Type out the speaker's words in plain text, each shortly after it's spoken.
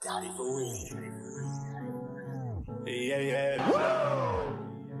Yeah.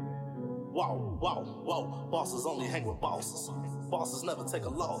 Whoa. Bosses only hang with bosses. Bosses never take a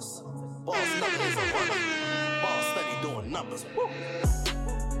loss. Boss never is a runner. Boss steady doing numbers. Woo.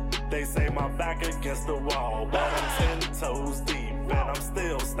 They say my back against the wall, but I'm 10 toes deep, and I'm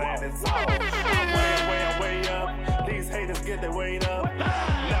still standing tall. I'm way up. These haters get their weight up.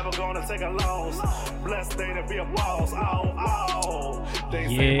 Never gonna take a loss. Blessed day to be a boss. Oh.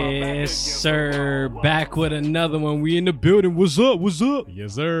 Yes, sir. Back with another one. We in the building. What's up?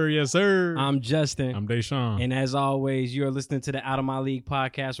 Yes, sir. I'm Justin. I'm Deshaun. And as always, you're listening to the Out of My League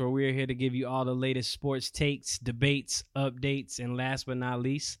podcast, where we're here to give you all the latest sports takes, debates, updates, and last but not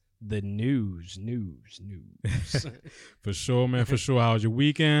least, the news. For sure, man. For sure. How was your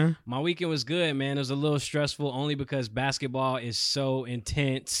weekend? My weekend was good, man. It was a little stressful only because basketball is so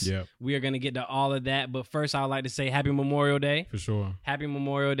intense. Yep. We are going to get to all of that. But first, I would like to say Happy Memorial Day. For sure. Happy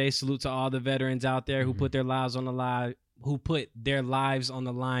Memorial Day. Salute to all the veterans out there who put their lives on the line. Who put their lives on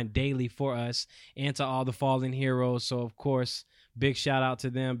the line daily for us, and to all the fallen heroes. So, of course, big shout out to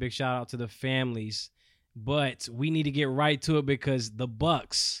them. Big shout out to the families. But we need to get right to it because the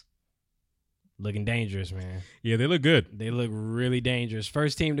Bucks looking dangerous, man. Yeah, they look good. They look really dangerous.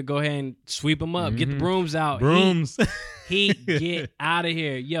 First team to go ahead and sweep them up. Get the brooms out. Brooms. Heat, get out of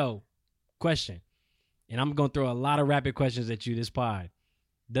here. Yo, question. And I'm going to throw a lot of rapid questions at you this pod.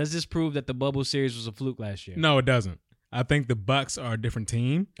 Does this prove that the bubble series was a fluke last year? No, it doesn't. I think the Bucks are a different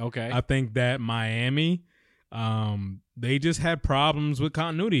team. Okay. I think that Miami, they just had problems with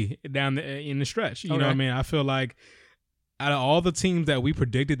continuity down in the stretch. You know what I mean? I feel like out of all the teams that we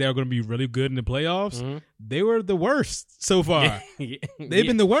predicted they were going to be really good in the playoffs, they were the worst so far. They've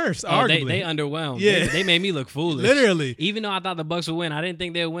been the worst, arguably. They underwhelmed. Yeah. They made me look foolish. Literally. Even though I thought the Bucks would win, I didn't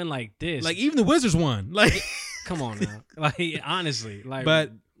think they would win like this. Like, even the Wizards won. Like, come on now. Like, honestly. Like,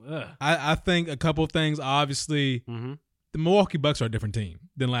 but I think a couple of things, obviously, the Milwaukee Bucks are a different team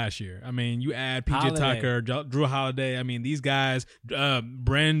than last year. I mean, you add PJ Tucker, Drew Holiday. I mean, these guys,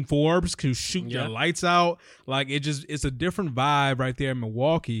 Bryn Forbes, who shoot their lights out. Like, it's a different vibe right there in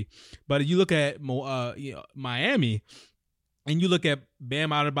Milwaukee. But you look at Miami, and you look at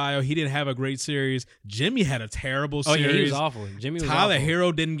Bam Adebayo, he didn't have a great series. Jimmy had a terrible series. Oh, yeah, he was awful. Tyler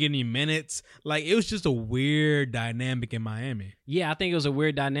Hero didn't get any minutes. Like, it was just a weird dynamic in Miami. Yeah, I think it was a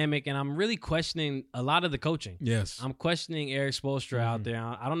weird dynamic, and I'm really questioning a lot of the coaching. Yes. I'm questioning Eric Spoelstra out there.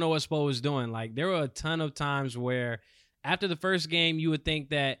 I don't know what Spo was doing. Like, there were a ton of times where after the first game, you would think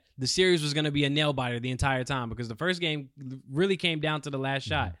that the series was going to be a nail-biter the entire time because the first game really came down to the last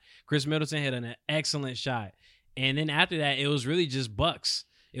shot. Chris Middleton hit an excellent shot. And then after that, it was really just Bucks.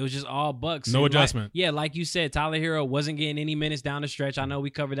 It was just all Bucks. No adjustment. Like you said, Tyler Hero wasn't getting any minutes down the stretch. I know we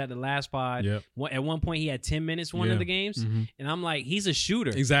covered that the last pod. Yep. At one point, he had 10 minutes one of the games. And I'm like, he's a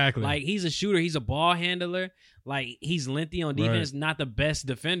shooter. Exactly. Like, he's a shooter. He's a ball handler. Like, he's lengthy on defense. Not the best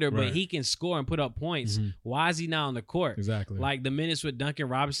defender, but he can score and put up points. Why is he not on the court? Exactly. Like, the minutes with Duncan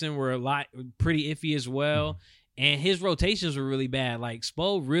Robinson were pretty iffy as well. And his rotations were really bad. Like,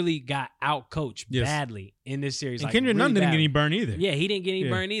 Spo really got out-coached badly in this series. And Kendrick Nunn didn't get any burn either. Yeah, he didn't get any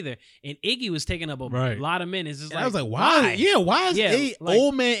burn either. And Iggy was taking up a lot of minutes. It's I was like, why? Yeah, why is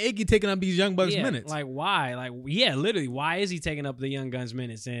old man Iggy taking up these young Bucks minutes? Like, why? Like, yeah, literally, why is he taking up the young guns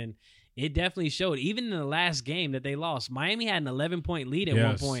minutes? And it definitely showed. Even in the last game that they lost, Miami had an 11-point lead at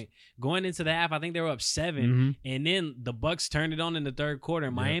one point. Going into the half, I think they were up 7. And then the Bucks turned it on in the third quarter.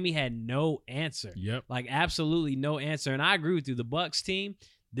 And Miami had no answer. Like, absolutely no answer. And I agree with you. The Bucks team,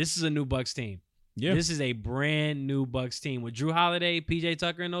 this is a new Bucks team. This is a brand new Bucks team. With Drew Holiday, PJ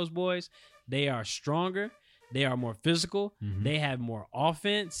Tucker, and those boys, they are stronger. They are more physical. They have more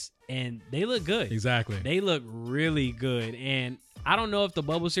offense. And they look good. Exactly. They look really good. And I don't know if the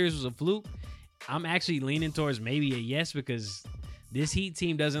bubble series was a fluke. I'm actually leaning towards maybe a yes because this Heat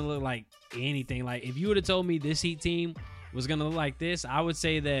team doesn't look like anything. Like, if you would have told me this Heat team was going to look like this, I would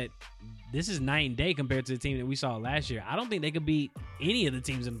say that this is night and day compared to the team that we saw last year. I don't think they could beat any of the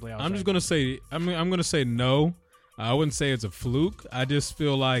teams in the playoffs. I'm just going to say, I'm going to say no. I wouldn't say it's a fluke. I just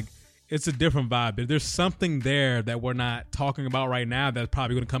feel like it's a different vibe. There's something there that we're not talking about right now that's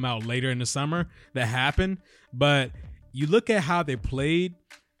probably going to come out later in the summer that happened. But you look at how they played.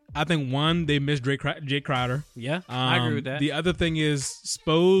 I think, one, they missed Jake Crowder. Yeah, I agree with that. The other thing is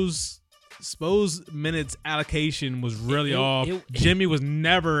Spo's minutes allocation was really off. Jimmy was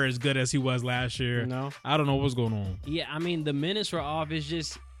never as good as he was last year. No. I don't know what's going on. Yeah, I mean, the minutes were off. It's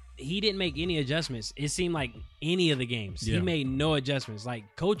just he didn't make any adjustments. It seemed like any of the games. He made no adjustments. Like,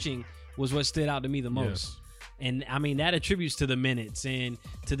 coaching was what stood out to me the most. And, I mean, that attributes to the minutes and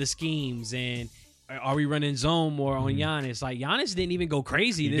to the schemes and are we running zone more on Giannis? Like Giannis didn't even go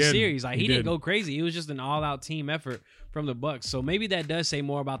crazy this series. Like he didn't go crazy. It was just an all-out team effort from the Bucks. So maybe that does say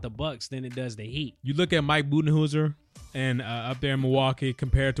more about the Bucks than it does the Heat. You look at Mike Budenholzer and up there in Milwaukee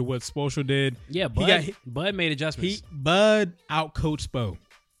compared to what Spoelstra did. Yeah, Bud made adjustments. Bud outcoached Spo.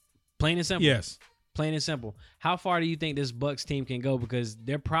 Plain and simple. Yes. Plain and simple. How far do you think this Bucks team can go? Because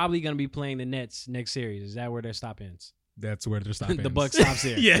they're probably going to be playing the Nets next series. Is that where their stop ends? That's where their stop ends. The Buck stops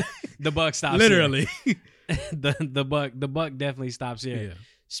here. Yeah. The Buck stops literally. here. the Buck definitely stops here. Yeah.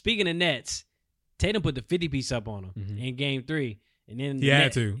 Speaking of Nets, Tatum put the 50-piece up on them in Game 3. And then he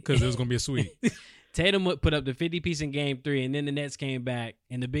had to because it was going to be a sweep. Tatum put up the 50-piece in Game 3, and then the Nets came back,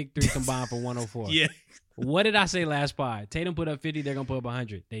 and the big three combined for 104. Yeah. What did I say last pod? Tatum put up 50, they're going to put up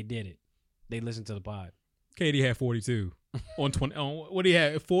 100. They did it. They listened to the pod. KD had 42 on 20. What he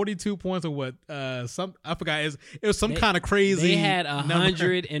had 42 points or what? I forgot. It was some kind of crazy. They had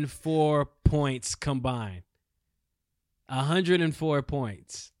 104 points combined. 104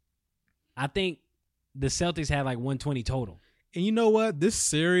 points. I think the Celtics had like 120 total. And you know what? This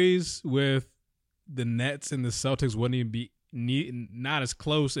series with the Nets and the Celtics wouldn't even be not as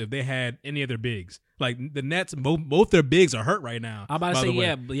close if they had any of their bigs. Like the Nets, both their bigs are hurt right now. I'm about to say,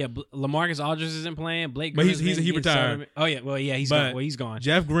 yeah. LaMarcus Aldridge isn't playing. Blake, but he retared. Oh yeah, he's gone. He's gone.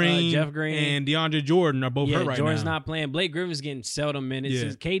 Jeff Green, and DeAndre Jordan are both hurt right now. Jordan's not playing. Blake Griffin's getting seldom minutes. Yeah.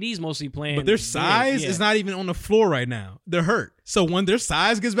 KD's mostly playing. But their size is not even on the floor right now. They're hurt. So when their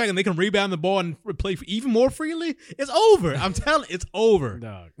size gets back and they can rebound the ball and play even more freely, it's over. I'm telling you, it's over.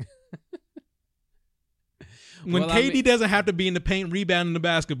 Dog. When KD doesn't have to be in the paint rebounding the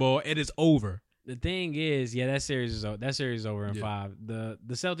basketball, it is over. The thing is, that series is over in 5. The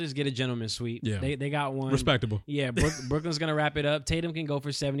Celtics get a gentleman's sweep. Yeah. They got one. Respectable. Yeah, Brooklyn's going to wrap it up. Tatum can go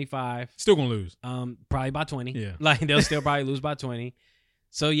for 75. Still going to lose. Probably by 20. Yeah. Like they'll still probably lose by 20.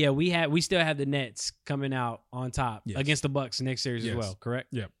 So yeah, we still have the Nets coming out on top against the Bucks next series as well, correct?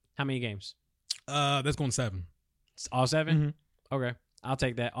 Yeah. How many games? That's going 7. All 7? Mm-hmm. Okay. I'll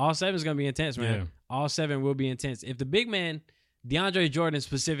take that. All 7 is going to be intense, man. Yeah. All 7 will be intense. If the big man, DeAndre Jordan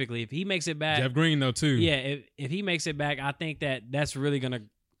specifically, if he makes it back. Jeff Green, though, too. Yeah, if he makes it back, I think that's really going to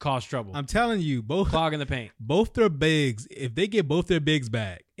cause trouble. I'm telling you, clogging the paint. Both their bigs, if they get both their bigs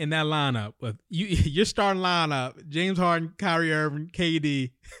back in that lineup, your starting lineup, James Harden, Kyrie Irving,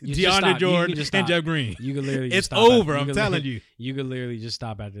 KD, DeAndre Jordan, and Jeff Green. You can literally just stop. It's over, I'm telling you. You can literally just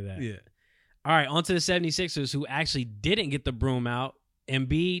stop after that. Yeah. All right, on to the 76ers, who actually didn't get the broom out.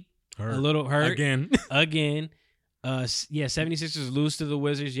 Embiid, a little hurt. Again. 76ers lose to the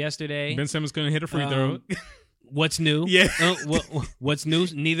Wizards yesterday. Ben Simmons couldn't hit a free throw. What's new? Yeah. What's new?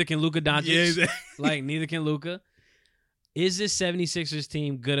 Neither can Luka Doncic. Yeah, exactly. Like, neither can Luka. Is this 76ers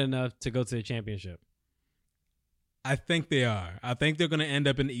team good enough to go to the championship? I think they are. I think they're going to end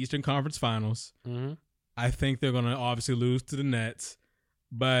up in the Eastern Conference Finals. Mm-hmm. I think they're going to obviously lose to the Nets.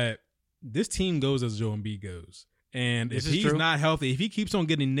 But this team goes as Joel Embiid goes. And if he's not healthy, if he keeps on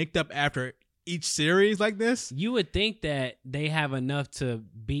getting nicked up after each series like this, you would think that they have enough to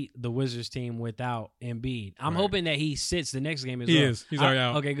beat the Wizards team without Embiid. I'm hoping that he sits the next game as well. He is. He's already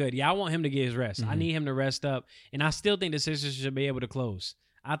out. Okay, good. Yeah, I want him to get his rest. I need him to rest up. And I still think the Sixers should be able to close.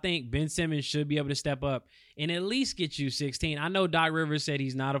 I think Ben Simmons should be able to step up and at least get you 16. I know Doc Rivers said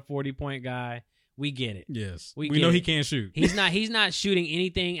he's not a 40-point guy. We get it. Yes. We know he can't shoot. He's not shooting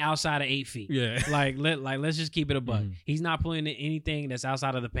anything outside of 8 feet. Yeah. Let's just keep it a buck. He's not pulling anything that's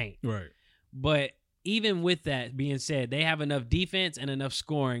outside of the paint. Right. But even with that being said, they have enough defense and enough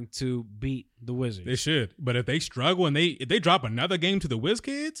scoring to beat the Wizards. They should. But if they struggle and if they drop another game to the Wiz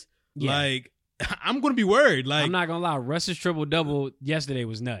kids, I'm going to be worried. Like, I'm not going to lie. Russ's triple-double yesterday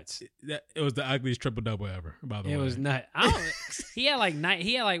was nuts. It was the ugliest triple-double ever, by the way. It was nuts. He had like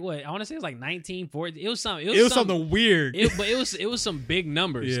what? I want to say it was like 19, 40. It was something. It was something weird. But it was some big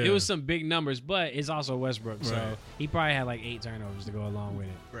numbers. Yeah. It was some big numbers, but it's also Westbrook. So he probably had like 8 turnovers to go along with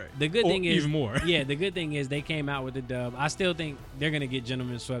it. Right. The good thing is. Even more. Yeah, the good thing is they came out with the dub. I still think they're going to get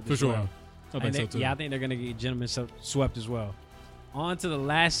gentlemen swept For as sure. well. I think so too. Yeah, I think they're going to get gentlemen swept as well. On to the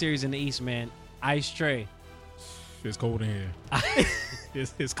last series in the East, man. Ice Trey. It's cold in here.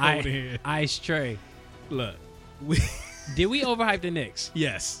 It's cold in here. Ice Trey. Look. Did we overhype the Knicks?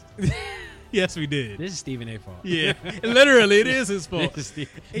 Yes. Yes, we did. This is Stephen A. fault. Yeah. Literally, it is his fault. And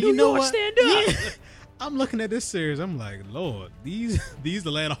you know what? Stand up. Yeah. I'm looking at this series. I'm like, Lord, these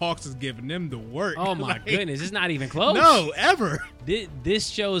Atlanta Hawks is giving them the work. Oh, my goodness. It's not even close. No, ever. This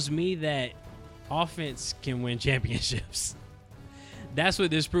shows me that offense can win championships. That's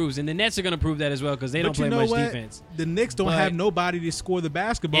what this proves. And the Nets are going to prove that as well because they don't play much defense. The Knicks don't have nobody to score the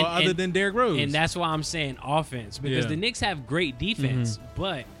basketball other than Derrick Rose. And that's why I'm saying offense because the Knicks have great defense,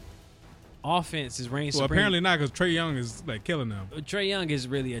 but offense is reigning Well, supreme. apparently not, because Trae Young is like killing them. Trae Young is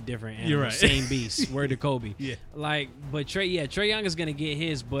really a different animal. You're right. Same beast. Word to Kobe. Yeah. But Trae Young is gonna get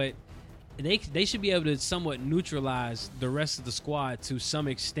his, but they should be able to somewhat neutralize the rest of the squad to some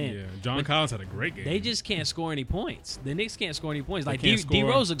extent. Yeah, John Collins had a great game. They just can't score any points. The Knicks can't score any points. They Like can't D score.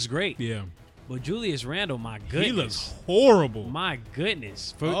 Rose looks great. Yeah. But Julius Randle, my goodness. He looks horrible. My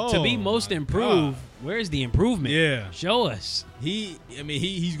goodness. Oh, To be most my improved, God. where's the improvement? Yeah. Show us. He's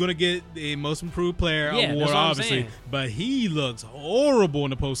going to get the most improved player Yeah, award, that's what I'm obviously. saying. But he looks horrible in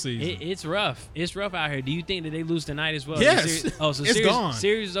the postseason. It's rough. It's rough out here. Do you think that they lose tonight as well? Yes. So It's gone.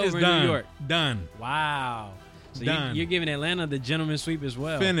 Series is over It's in done. New York. Done. Wow. So Done. you're giving Atlanta the gentleman sweep as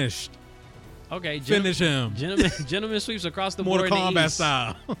well. Finished. Okay. Finish him. Gentleman sweeps across the board Mortal in the Kombat East.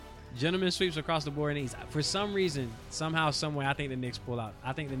 style. Gentlemen sweeps across the board in the East. For some reason, somehow, somewhere, I think the Knicks pull out.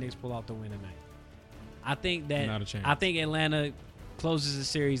 I think the Knicks pull out the win tonight. I think that. Not a chance. I think Atlanta closes the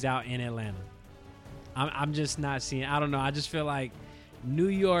series out in Atlanta. I'm just not seeing. I don't know. I just feel like New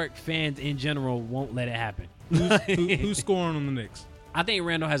York fans in general won't let it happen. Who's scoring on the Knicks? I think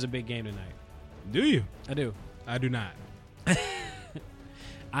Randall has a big game tonight. Do you? I do. I do not.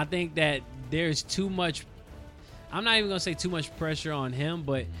 I think that there's too much. I'm not even going to say too much pressure on him,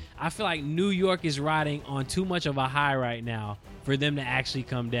 but I feel like New York is riding on too much of a high right now for them to actually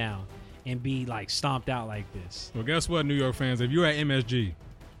come down and be like stomped out like this. Well, guess what, New York fans? If you're at MSG,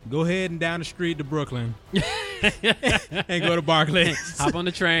 go ahead and down the street to Brooklyn and go to Barclays. Hop on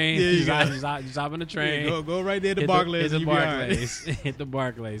the train. There you Just hop on the train. Yeah, go right there to Hit Barclays. the and you be all right. Barclays. Hit the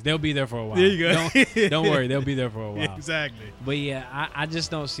Barclays. They'll be there for a while. There you go. Don't worry. They'll be there for a while. Exactly. But yeah, I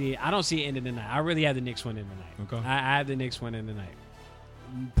just don't see it. I don't see it ending tonight. I really have the Knicks winning tonight. Okay. I have the Knicks winning tonight.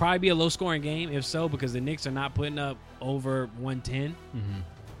 Probably be a low scoring game if so, because the Knicks are not putting up over 110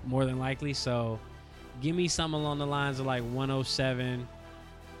 more than likely. So give me something along the lines of like 107,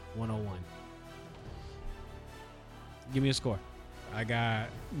 101. Give me a score. I got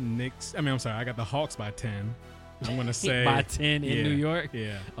Knicks. I got the Hawks by 10. I'm going to say. By 10 in Yeah, New York?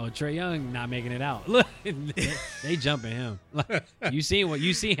 Yeah. Oh, Trae Young not making it out. Look, they jumping him. You seen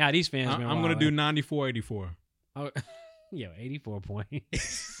how these fans been I'm going to do wilding. 94-84. Oh, yo, 84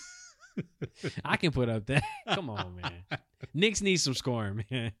 points. I can put up that. Come on, man. Knicks need some scoring,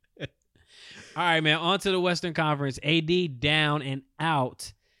 man. All right, man. On to the Western Conference. AD down and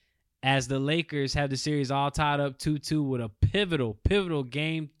out as the Lakers have the series all tied up 2-2 with a pivotal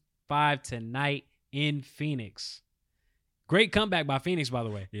Game 5 tonight in Phoenix. Great comeback by Phoenix, by the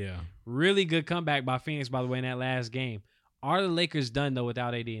way. Yeah. Really good comeback by Phoenix, by the way, in that last game. Are the Lakers done, though,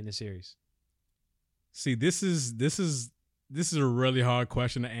 without AD in the series? See, this is a really hard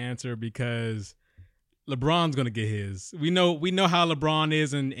question to answer because LeBron's gonna get his. We know how LeBron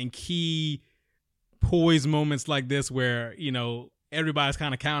is in key poise moments like this where, everybody's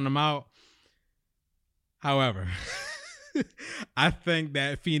kind of counting him out. However, I think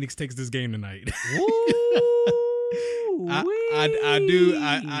that Phoenix takes this game tonight. I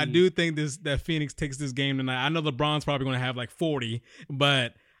do think that Phoenix takes this game tonight. I know LeBron's probably gonna have like 40,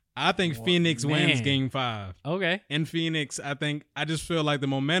 but I think Phoenix wins Game 5. Okay. In Phoenix, I just feel like the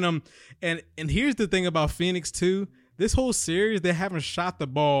momentum. And here's the thing about Phoenix, too. This whole series, they haven't shot the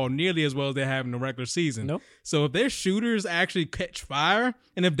ball nearly as well as they have in the regular season. Nope. So if their shooters actually catch fire,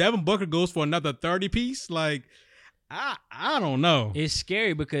 and if Devin Booker goes for another 30-piece, like, I don't know. It's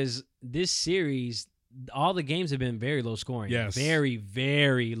scary because this series, all the games have been very low scoring. Yes. Very,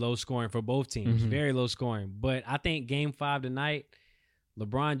 very low scoring for both teams. Very low scoring. But I think Game 5 tonight,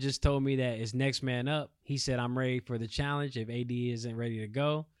 LeBron just told me that it's next man up. He said, I'm ready for the challenge if AD isn't ready to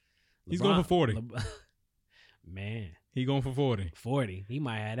go. He's going for 40. Man. He going for 40. 40. He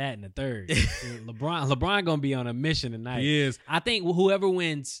might have that in the third. LeBron going to be on a mission tonight. He is. I think whoever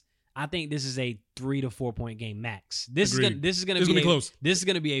wins, I think this is a 3 to 4 point game max. This is going to be close. This is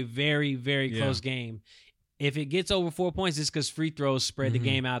going to be a very, very close game. If it gets over 4 points, it's because free throws spread the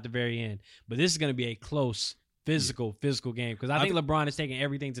game out at the very end. But this is going to be a close physical game because I think LeBron is taking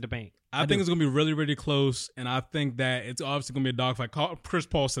everything to the paint. I think it's going to be really, really close, and I think that it's obviously going to be a dogfight. Chris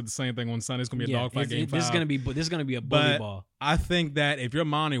Paul said the same thing on Sunday. It's going to be a dogfight Game 5. This is going to be a bully ball. I think that if you're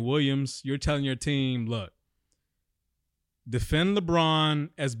Monty Williams, you're telling your team, look, defend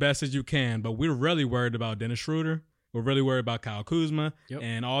LeBron as best as you can, but we're really worried about Dennis Schroeder. We're really worried about Kyle Kuzma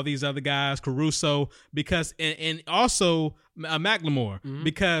and all these other guys, Caruso, because and also McLemore,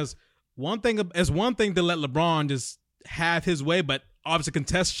 because one thing to let LeBron just have his way, but obviously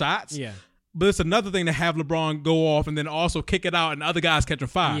contest shots. Yeah. But it's another thing to have LeBron go off and then also kick it out and other guys catching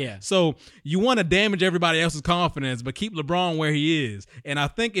fire. Yeah. So you want to damage everybody else's confidence, but keep LeBron where he is. And I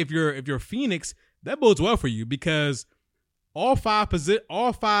think if you're Phoenix, that bodes well for you because all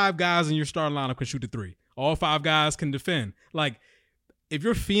five guys in your starting lineup can shoot the three. All 5 guys can defend. Like, if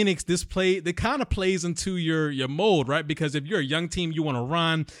you're Phoenix, that kind of plays into your mold, right? Because if you're a young team, you want to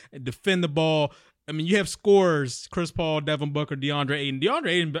run and defend the ball. I mean, you have scorers: Chris Paul, Devin Booker, DeAndre Ayton. DeAndre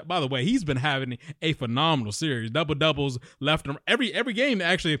Ayton, by the way, he's been having a phenomenal series. Double doubles left and every game,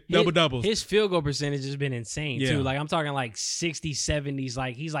 actually, double doubles. His field goal percentage has been insane too. Like, I'm talking like 60s, 70s.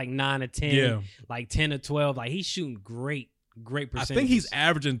 Like, he's like 9 of 10, like 10 of 12. Like, he's shooting great percentages. I think he's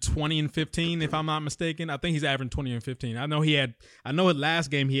averaging 20 and 15, if I'm not mistaken. I think he's averaging 20 and 15. I know his last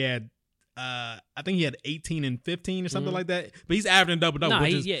game he had. I think he had 18 and 15 or something like that. But he's averaging double. No,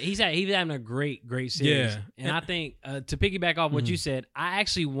 he's having a great series. Yeah. And I think to piggyback off what you said, I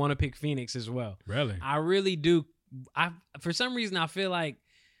actually want to pick Phoenix as well. Really? I really do. For some reason, I feel like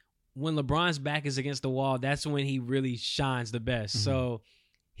when LeBron's back is against the wall, that's when he really shines the best. Mm-hmm. So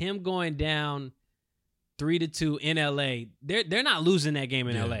him going down 3-2 in LA, they're not losing that game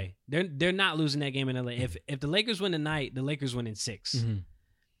in LA. They're not losing that game in LA. If the Lakers win tonight, the Lakers win in 6. Mm-hmm.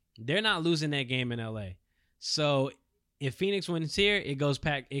 They're not losing that game in LA. So if Phoenix wins here, it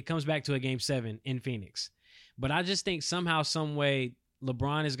comes back to a game 7 in Phoenix. But I just think somehow, some way,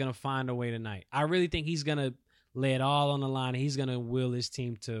 LeBron is going to find a way tonight. I really think he's going to lay it all on the line, and he's going to will his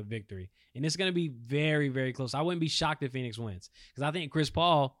team to victory. And it's going to be very, very close. I wouldn't be shocked if Phoenix wins, because I think Chris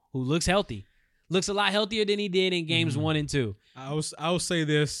Paul, who looks healthy, looks a lot healthier than he did in games 1 and 2. I will say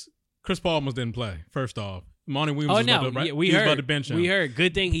this: Chris Paul almost didn't play. First off, Monty Williams was about to bench him. We heard.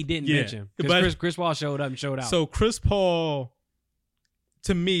 Good thing he didn't bench him, because Chris Paul showed up and showed out. So Chris Paul,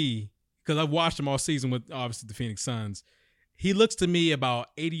 to me, because I've watched him all season with obviously the Phoenix Suns, he looks to me about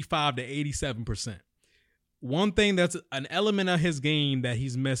 85 to 87%. One thing that's an element of his game that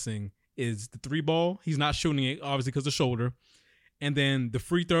he's missing is the 3 ball. He's not shooting it, obviously, because of shoulder. And then the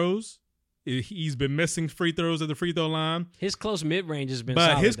free throws. He's been missing free throws at the free throw line. His close mid-range has been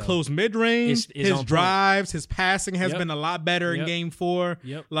solid, his though. Close mid-range, his drives, his passing has been a lot better in game 4.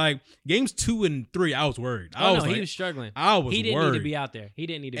 Yep. Like, games 2 and 3, I was worried. He was struggling. He didn't worried. need to be out there.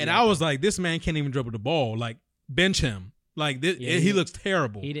 And I was like, this man can't even dribble the ball. Like, bench him. Like, he looks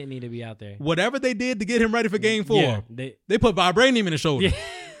terrible. He didn't need to be out there. Whatever they did to get him ready for game 4, they put vibranium in his shoulder.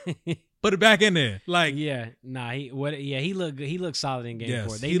 Yeah. Put it back in there. Like, he looked good. He looked solid in game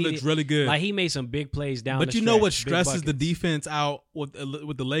 4. He looks really good. Like, he made some big plays down. But you know what stresses the defense out with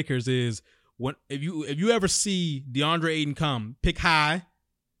the Lakers is if you ever see DeAndre Ayton come, pick high,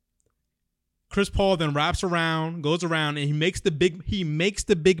 Chris Paul then wraps around, goes around, and he makes the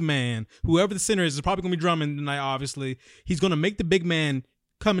big man, whoever the center is probably gonna be Drummond tonight, obviously. He's gonna make the big man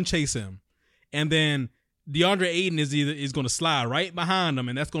come and chase him. And then DeAndre Ayton is going to slide right behind him,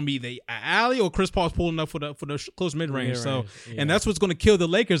 and that's going to be the alley, or Chris Paul's pulling up for the close mid range. And that's what's going to kill the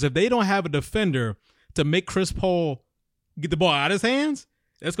Lakers if they don't have a defender to make Chris Paul get the ball out of his hands.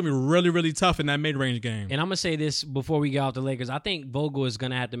 That's going to be really, really tough in that mid-range game. And I'm going to say this before we get off the Lakers. I think Vogel is going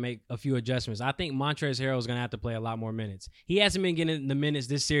to have to make a few adjustments. I think Montrezl Harrell is going to have to play a lot more minutes. He hasn't been getting the minutes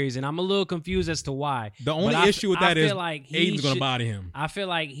this series, and I'm a little confused as to why. The only issue with that is Aiden's going to body him. I feel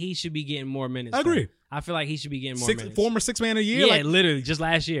like he should be getting more minutes. I agree. I feel like he should be getting more minutes. Former 6 man of the year? Yeah, literally, just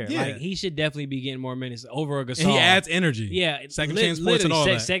last year. Yeah. Like, he should definitely be getting more minutes over a Gasol. And he adds energy. Yeah. Second chance points and all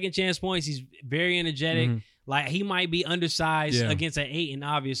that. Second chance points. He's very energetic. Mm-hmm. Like, he might be undersized against an Ayton,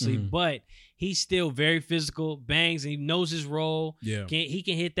 obviously, but he's still very physical, bangs, and he knows his role. Yeah. He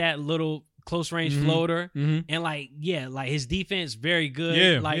can hit that little close-range floater. Mm-hmm. And, his defense, very good.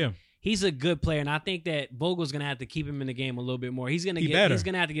 Yeah, he's a good player, and I think that Vogel's going to have to keep him in the game a little bit more. He's going to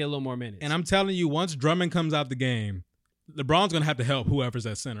have to get a little more minutes. And I'm telling you, once Drummond comes out the game, LeBron's going to have to help whoever's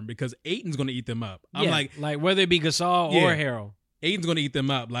at center because Ayton's going to eat them up. I'm like whether it be Gasol or Harrell. Ayton's going to eat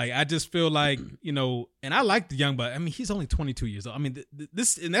them up. Like, I just feel like, and I like the young, but I mean, he's only 22 years old. I mean,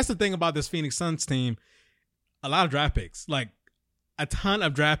 and that's the thing about this Phoenix Suns team. A lot of draft picks, like a ton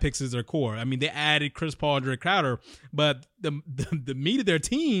of draft picks is their core. I mean, they added Chris Paul and Jay Crowder, but the meat of their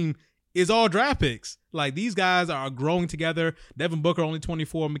team is all draft picks. Like, these guys are growing together. Devin Booker only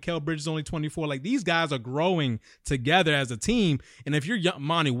 24, Mikal Bridges only 24. Like, these guys are growing together as a team. And if you're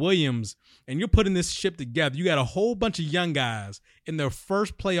Monty Williams and you're putting this ship together, you got a whole bunch of young guys in their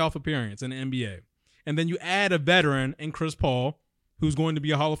first playoff appearance in the NBA. And then you add a veteran in Chris Paul, who's going to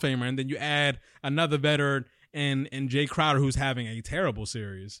be a Hall of Famer. And then you add another veteran in Jay Crowder, who's having a terrible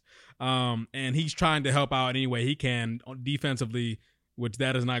series. And he's trying to help out any way he can defensively, which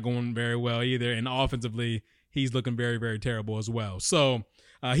that is not going very well either. And offensively, he's looking very, very terrible as well. So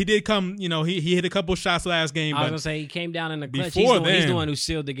he did come, he hit a couple shots last game. I was going to say, he came down in the clutch. He's the one who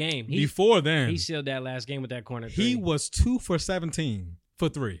sealed the game. He sealed that last game with that corner three. He was 2 for 17 for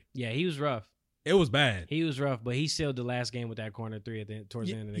 3. Yeah, he was rough. It was bad. He was rough, but he sealed the last game with that corner three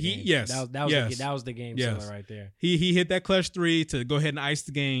towards the end of the game. Yes. That was the game sealer right there. He hit that clutch three to go ahead and ice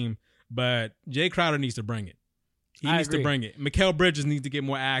the game, but Jay Crowder needs to bring it. He needs to bring it. Mikal Bridges needs to get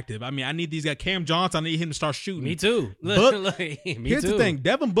more active. I mean, I need these guys. Cam Johnson, I need him to start shooting. Me too. Here's the thing.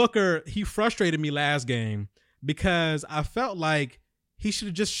 Devin Booker, he frustrated me last game because I felt like he should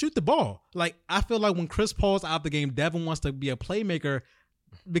have just shoot the ball. Like, I feel like when Chris Paul's out the game, Devin wants to be a playmaker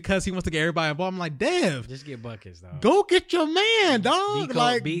because he wants to get everybody involved. I'm like, Dev, just get buckets, dog. Go get your man,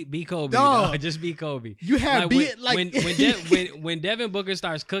 dog. Be Kobe, dog. Just be Kobe. You have when Devin Booker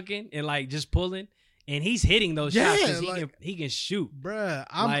starts cooking and like just pulling, and he's hitting those shots because he can shoot, bruh.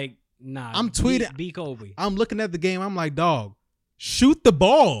 I'm tweeting. Be Kobe. I'm looking at the game. I'm like, dog, shoot the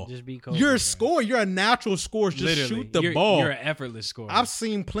ball. Just be Kobe. You're a scorer. You're a natural scorer. Just shoot the ball. You're an effortless scorer. I've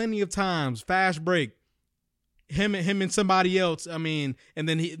seen plenty of times fast break. Him and somebody else. I mean, and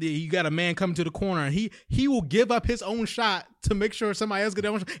then you got a man coming to the corner, and he will give up his own shot to make sure somebody else get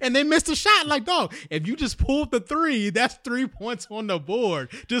their own shot, and they missed a shot. Like, dog, if you just pulled the three, that's 3 points on the board.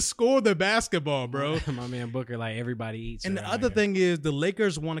 Just score the basketball, bro. My man Booker, like everybody eats. And the other thing is, the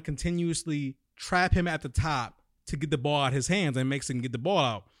Lakers want to continuously trap him at the top to get the ball out his hands and makes him get the ball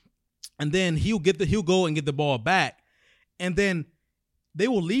out, and then he'll go and get the ball back, and then they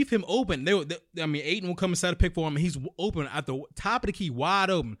will leave him open. Ayton will come and set a pick for him, and he's open at the top of the key, wide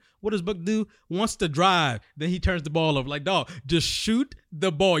open. What does Book do? Wants to drive, then he turns the ball over. Like, dog, just shoot the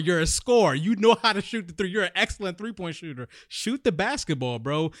ball. You're a scorer. You know how to shoot the three. You're an excellent 3-point shooter. Shoot the basketball,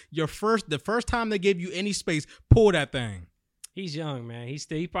 bro. The first time they gave you any space, pull that thing. He's young, man.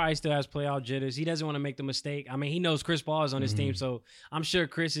 He probably still has playoff jitters. He doesn't want to make the mistake. I mean, he knows Chris Paul is on his team, so I'm sure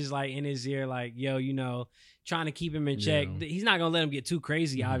Chris is like in his ear, like, yo, trying to keep him in check. He's not gonna let him get too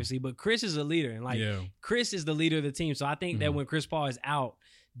crazy, obviously, but Chris is a leader, and Chris is the leader of the team. So I think that when Chris Paul is out,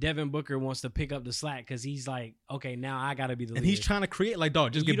 Devin Booker wants to pick up the slack because he's like, okay, now I gotta be the leader. And he's trying to create, like,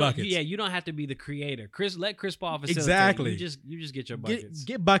 dog, just get buckets. Yeah, you don't have to be the creator. Let Chris Paul facilitate. Exactly. You just get your buckets.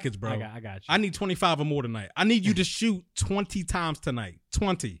 Get buckets, bro. I got you. I need 25 or more tonight. I need you to shoot 20 times tonight.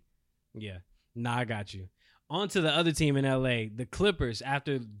 20. Yeah. Nah, I got you. On to the other team in LA, the Clippers.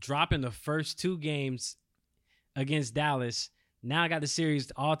 After dropping the first 2 games against Dallas, now I got the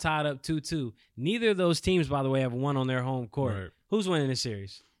series all tied up 2-2. Neither of those teams, by the way, have won on their home court. Right. Who's winning the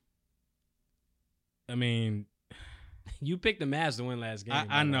series? I mean, you picked the Mavs to win last game.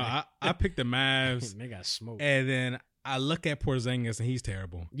 I know. I picked the Mavs. They got smoked. And then I look at Porzingis, and he's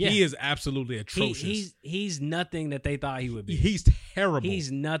terrible. Yeah. He is absolutely atrocious. He's nothing that they thought he would be. He's terrible.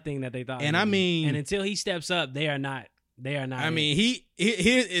 He's nothing that they thought. And he would be. And until he steps up, they are not. I mean,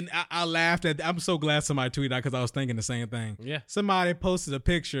 I laughed at. I'm so glad somebody tweeted out because I was thinking the same thing. Yeah. Somebody posted a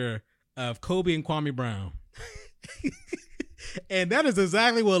picture of Kobe and Kwame Brown. And that is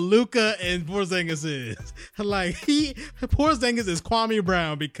exactly what Luka and Porzingis is. Like, Porzingis is Kwame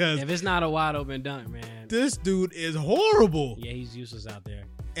Brown because if it's not a wide open dunk, man, this dude is horrible. Yeah, he's useless out there.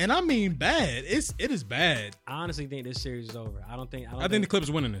 And I mean bad. It is bad. I honestly think this series is over. I think the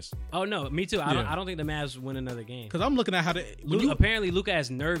Clippers winning this. Oh no, me too. I don't think the Mavs win another game. Because I'm looking at how apparently Luka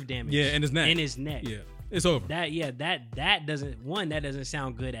has nerve damage. Yeah, in his neck. Yeah. It's over. That doesn't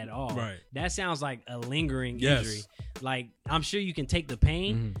sound good at all. Right. That sounds like a lingering injury. Like, I'm sure you can take the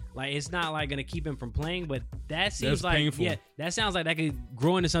pain. Like, it's not like gonna keep him from playing, but that seems like painful. Yeah, that sounds like that could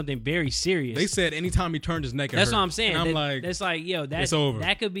grow into something very serious. They said anytime he turned his neck, that's what I'm saying. And I'm like, that's like, yo, it's over.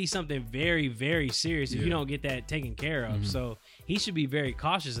 That could be something very, very serious if you don't get that taken care of. So he should be very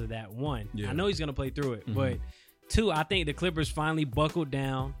cautious of that. One, I know he's gonna play through it, but 2, I think the Clippers finally buckled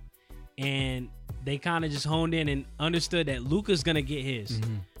down and they kind of just honed in and understood that Luka's gonna get his.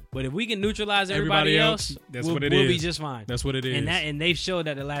 But if we can neutralize everybody else, we'll be just fine. That's what it is. And they've showed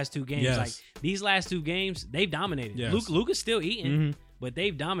that the last 2 games. Yes. Like, these last 2 games, they've dominated. Yes. Luka's still eating, but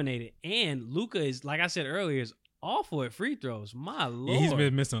they've dominated. And Luka is, like I said earlier, is awful at free throws. My Lord. He's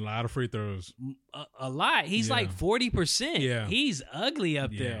been missing a lot of free throws. A lot. He's like 40%. Yeah. He's ugly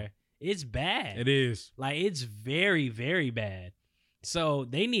up there. It's bad. It is. Like, it's very, very bad. So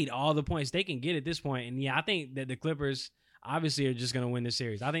they need all the points they can get at this point. And I think that the Clippers obviously are just going to win this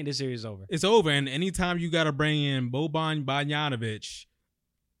series. I think this series is over. It's over. And anytime you got to bring in Boban Bogdanović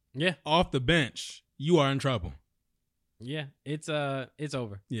off the bench, you are in trouble. Yeah, it's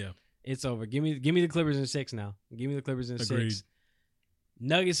over. Yeah. It's over. Give me the Clippers in 6 now. Give me the Clippers in Agreed. 6.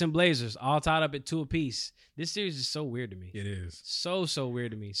 Nuggets and Blazers all tied up at 2 apiece. This series is so weird to me. It is. So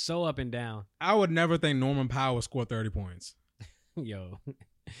weird to me. So up and down. I would never think Norman Powell scored 30 points. Yo.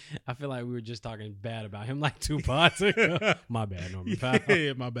 I feel like we were just talking bad about him like 2 pods ago. My bad, Norman Powell.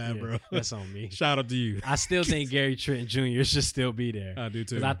 Yeah, my bad, bro. That's on me. Shout out to you. I still think Gary Trent Jr. should still be there. I do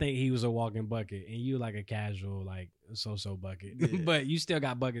too. Because I think he was a walking bucket, and you like a casual, like so bucket. Yeah. But you still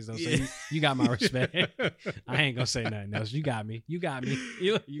got buckets though, so you got my respect. I ain't gonna say nothing else. You got me. You got me.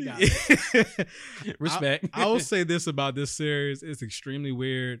 You got me. Respect. I will say this about this series: it's extremely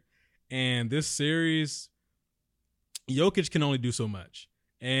weird, and this series, Jokic can only do so much.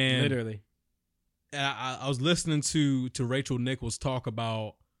 And literally, I was listening to Rachel Nichols talk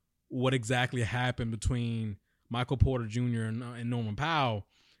about what exactly happened between Michael Porter Jr. and Norman Powell,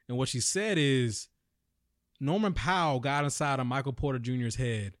 and what she said is Norman Powell got inside of Michael Porter Jr.'s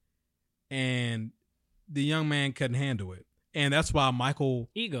head, and the young man couldn't handle it, and that's why Michael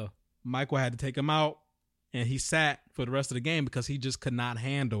had to take him out, and he sat for the rest of the game because he just could not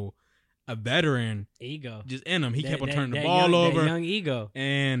handle a veteran just in him. He kept on turning the ball over. That young ego.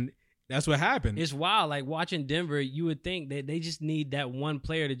 And that's what happened. It's wild. Like watching Denver, you would think that they just need that one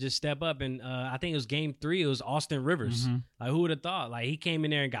player to just step up. And I think it was game 3. It was Austin Rivers. Mm-hmm. Like who would have thought? Like he came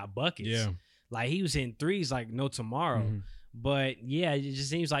in there and got buckets. Yeah. Like he was hitting threes like no tomorrow. Mm-hmm. But yeah, it just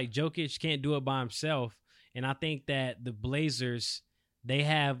seems like Jokic can't do it by himself. And I think that the Blazers, they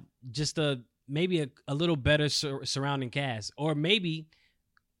have just maybe a little better surrounding cast. Or maybe,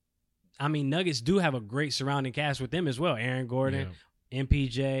 I mean, Nuggets do have a great surrounding cast with them as well. Aaron Gordon,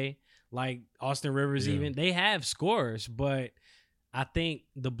 MPJ, like Austin Rivers even. They have scorers, but I think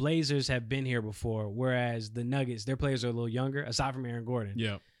the Blazers have been here before, whereas the Nuggets, their players are a little younger, aside from Aaron Gordon.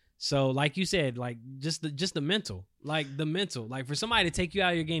 Yeah. So, like you said, like just the mental. Like the mental. Like for somebody to take you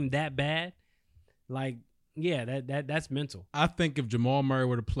out of your game that bad, like, yeah, that's mental. I think if Jamal Murray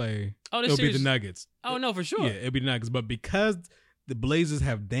were to play, it'll be the Nuggets. Oh, no, for sure. Yeah, it'll be the Nuggets. But because the Blazers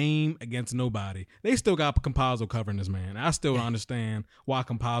have Dame against nobody, they still got Campazzo covering this man. I still don't understand why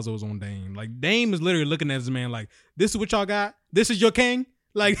Campazzo's on Dame. Like, Dame is literally looking at this man like, this is what y'all got? This is your king?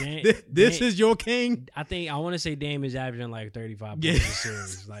 Like, this is your king? I want to say Dame is averaging like 35 points a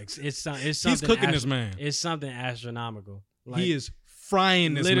series. Like, it's something. He's cooking this man. It's something astronomical. Like, he is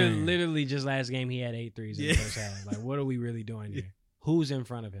frying this man. Literally, just last game, he had 8 threes in the first half. Like, what are we really doing here? Who's in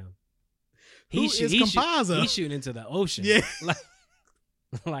front of him? Who is Campazzo? He's shooting into the ocean. Yeah.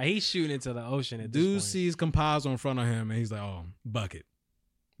 Like he's shooting into the ocean at this Dude point. sees Campazzo in front of him, and he's like, oh, bucket.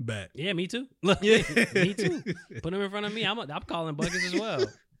 Bet. Yeah, me too. Yeah. Me too. Put him in front of me. I'm calling buckets as well.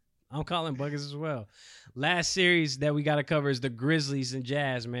 I'm calling buckets as well. Last series that we got to cover is the Grizzlies and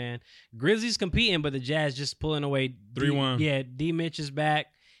Jazz, man. Grizzlies competing, but the Jazz just pulling away. 3-1. Yeah, D. Mitch is back.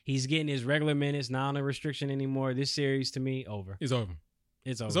 He's getting his regular minutes, not on a restriction anymore. This series, to me, over. It's over.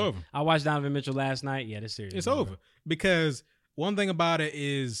 It's over. It's over. I watched Donovan Mitchell last night. Yeah, this series it's over. Because one thing about it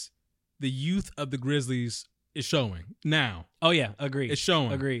is the youth of the Grizzlies is showing now. Oh, yeah. Agreed. It's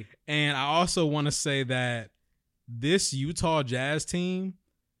showing. Agreed. And I also want to say that this Utah Jazz team,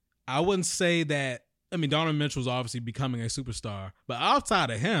 I wouldn't say that. I mean, Donovan Mitchell's obviously becoming a superstar, but outside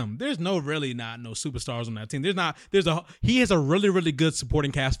of him, there's no superstars on that team. He has a really, really good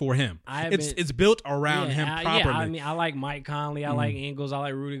supporting cast for him. It's built around him properly. Yeah, I mean, I like Mike Conley, I like Ingles, I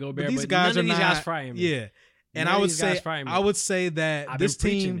like Rudy Gobert, but none of these guys frighten me. Yeah. And I would say that this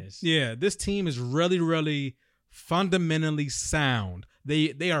team is really, really fundamentally sound.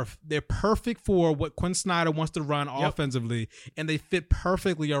 They're perfect for what Quinn Snyder wants to run offensively, and they fit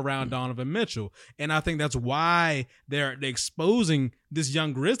perfectly around Donovan Mitchell. And I think that's why they're exposing this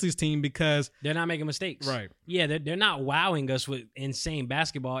young Grizzlies team, because they're not making mistakes. Right. Yeah, they're not wowing us with insane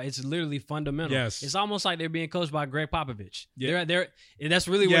basketball. It's literally fundamental. Yes. It's almost like they're being coached by Greg Popovich. Yeah. That's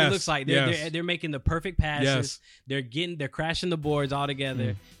really what it looks like. They're making the perfect passes. Yes. They're crashing the boards all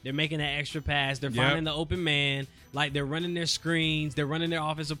together. They're making that extra pass. They're finding the open man. Like, they're running their screens. They're running their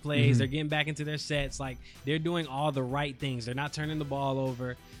offensive plays. They're getting back into their sets. Like, they're doing all the right things. They're not turning the ball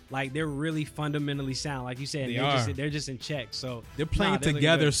over. Like, they're really fundamentally sound. Like you said, they're just in check. So they're playing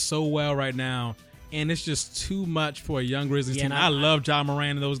together so well right now, and it's just too much for a young Grizzlies team. I love Ja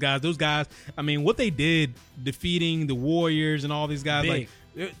Morant and those guys. Those guys, I mean, what they did defeating the Warriors and all these guys, big.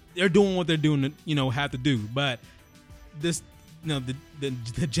 Like they're doing what they're doing to, have to do. But this,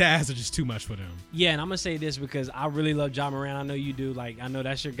 the Jazz are just too much for them. Yeah, and I'm gonna say this because I really love Ja Morant. I know you do. Like, I know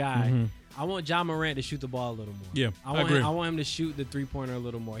that's your guy. I want Ja Morant to shoot the ball a little more. Yeah, I agree. I want him to shoot the 3-pointer a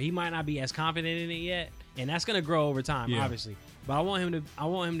little more. He might not be as confident in it yet, and that's gonna grow over time, obviously. But I want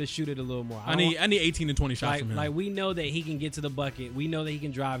him to shoot it a little more. I need 18 to 20 shots from him. Like, we know that he can get to the bucket. We know that he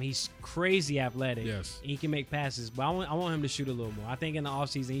can drive. He's crazy athletic. Yes. He can make passes. But I want him to shoot a little more. I think in the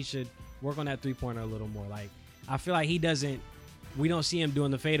offseason he should work on that 3-pointer a little more. Like, I feel like we don't see him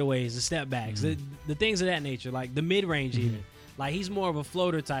doing the fadeaways, the step backs, the things of that nature, like the mid-range even. Like he's more of a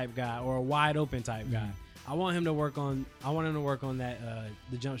floater type guy or a wide open type guy. I want him to work on that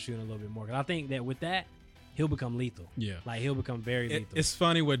the jump shooting a little bit more. Cause I think that with that, he'll become lethal. Yeah. Like he'll become very lethal. It's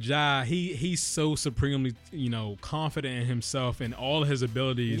funny with Ja, he's so supremely, confident in himself and all of his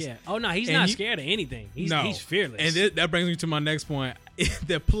abilities. Yeah. Oh no, he's not scared of anything. He's fearless. And that brings me to my next point.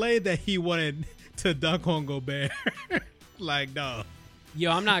 The play that he wanted to dunk on Gobert. Like, no.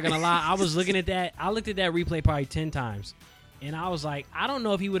 Yo, I'm not gonna lie. I was looking at that. I looked at that replay probably 10 times. And I was like, I don't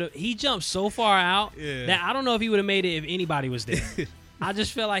know if he would have. He jumped so far out that I don't know if he would have made it if anybody was there. I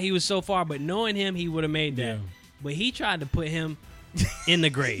just felt like he was so far, but knowing him, he would have made that. Yeah. But he tried to put him in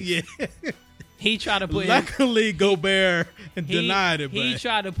the grave. Yeah. He tried to put Luckily, Gobert denied it. But he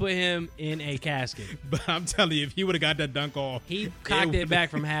tried to put him in a casket. But I'm telling you, if he would have got that dunk off, he cocked it back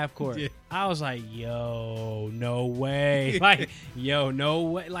from half court. Yeah. I was like, yo, no way. Like, yo, no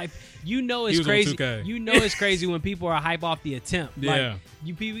way. Like, it's crazy. It's crazy when people are hype off the attempt. Yeah.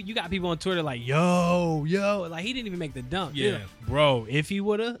 Like, you got people on Twitter like, yo. Like, he didn't even make the dunk. Yeah. Bro, if he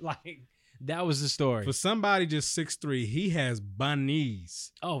would have, like, that was the story. For somebody just 6'3", he has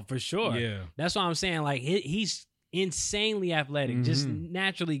bunnies. Oh, for sure. Yeah. That's what I'm saying. Like, he's insanely athletic, just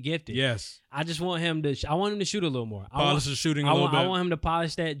naturally gifted. Yes. I just want him to I want him to shoot a little more. Polish the shooting a little bit. I want him to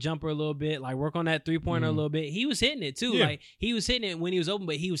polish that jumper a little bit, like work on that three-pointer a little bit. He was hitting it too. Yeah. Like he was hitting it when he was open,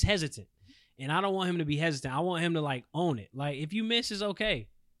 but he was hesitant. And I don't want him to be hesitant. I want him to like own it. Like if you miss, it's okay.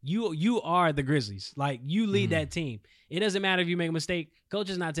 You are the Grizzlies. Like you lead that team. It doesn't matter if you make a mistake. Coach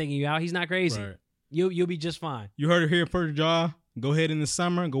is not taking you out. He's not crazy. Right. You'll be just fine. You heard it here first, Ja. Go ahead in the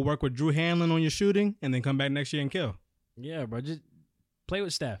summer, go work with Drew Hanlon on your shooting, and then come back next year and kill. Yeah, bro. Just play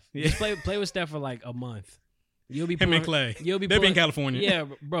with Steph. Yeah. Just play with Steph for like a month. You'll be him and Clay. They'll be in California. Yeah,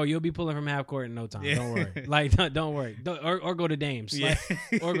 bro. You'll be pulling from half court in no time. Yeah. Don't worry. Like, don't worry. Or go to Dames. Yeah.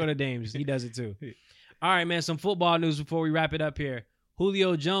 Like, or go to Dames. He does it too. All right, man. Some football news before we wrap it up here.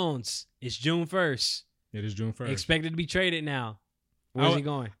 Julio Jones. It's June 1st. It is June 1st. Expected to be traded now. Where's he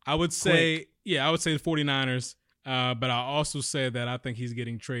going? I would say the 49ers. But I also say that I think he's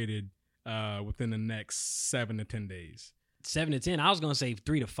getting traded within the next 7 to 10 days. 7 to 10. I was gonna say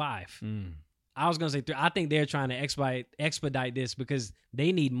 3 to 5. I was gonna say 3. I think they're trying to expedite this because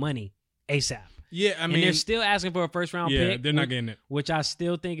they need money ASAP. Yeah, I mean, and they're still asking for a first round pick. Yeah, they're not getting it. Which I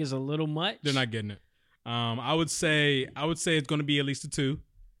still think is a little much. They're not getting it. I would say it's going to be at least a 2,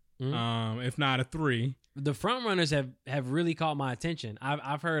 if not a 3. The front runners have really caught my attention.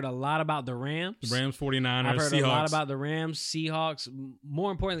 I've heard a lot about the Rams. The Rams, 49ers, I've heard Seahawks. a lot about the Rams, Seahawks.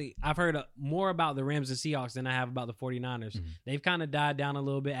 More importantly, I've heard more about the Rams and Seahawks than I have about the 49ers. They've kind of died down a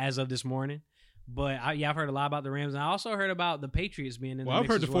little bit as of this morning. But I've heard a lot about the Rams. And I also heard about the Patriots being in the mix. Well, I've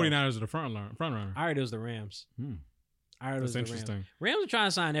heard the 49ers are the front runner. I heard it was the Rams. That's interesting. Rams are trying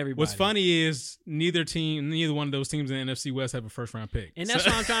to sign everybody. What's funny is neither one of those teams in the NFC West have a first round pick, and that's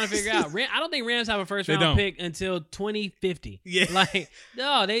what I'm trying to figure out. I don't think Rams have a first round pick until 2050. Yeah, like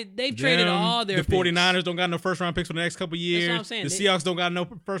no, they've traded all their. The 49ers don't got no first round picks for the next couple of years. That's what I'm saying. The Seahawks don't got no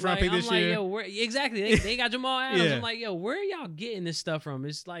first round pick this year. Exactly. They got Jamal Adams. Yeah. I'm like, where are y'all getting this stuff from?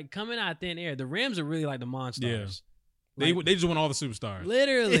 It's like coming out of thin air. The Rams are really like the monsters. Yeah. They just want all the superstars.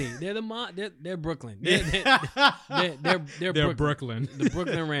 Literally, they're Brooklyn. They're Brooklyn. The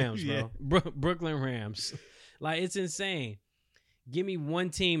Brooklyn Rams, bro. Yeah. Brooklyn Rams. Like it's insane. Give me one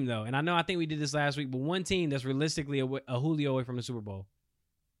team though, and I think we did this last week, but one team that's realistically a Julio away from the Super Bowl.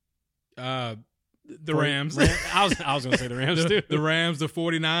 The Rams. I was gonna say the Rams too. The Rams, the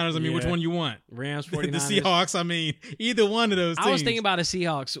 49ers. I mean, which one you want? Rams, 49ers. The Seahawks. I mean, either one of those teams. I was thinking about the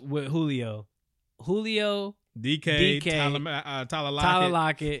Seahawks with Julio. DK, Tyler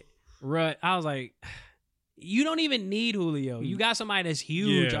Lockett, Rutt. I was like, you don't even need Julio. You got somebody that's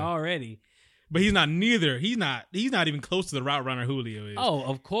huge already. But he's not neither. He's not even close to the route runner Julio is. Oh,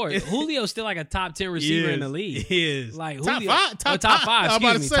 of course. Julio's still like a top 10 receiver in the league. He is. Like top Julio, 5. Top 5.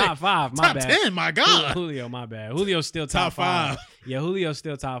 Excuse me. Top 5. My top bad. 10. My God. Julio. My bad. Julio's still top 5. Yeah, Julio's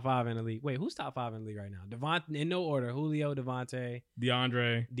still top 5 in the league. Wait, who's top 5 in the league right now? Devontae, in no order. Julio, Devontae,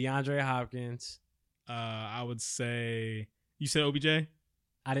 DeAndre Hopkins. I would say you said OBJ.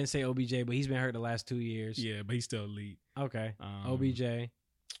 I didn't say OBJ, but he's been hurt the last 2 years. Yeah, but he's still elite. Okay. OBJ.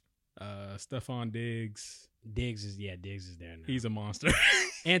 Stephon Diggs. Diggs is there now. He's a monster.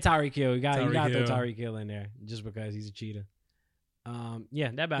 And Tyreek Hill. You got to throw Tyreek Hill in there just because he's a cheetah.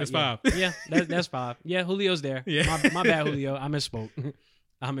 That's 5. Yeah, that's 5. Yeah, Julio's there. Yeah. My bad, Julio. I misspoke.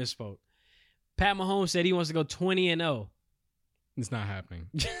 Pat Mahomes said he wants to go 20-0. It's not happening.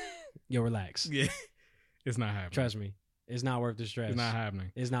 Yo, relax. Yeah. It's not happening. Trust me. It's not worth the stress. It's not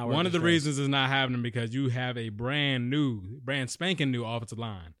happening. It's not worth One of the stress. reasons it's not happening because you have a brand spanking new offensive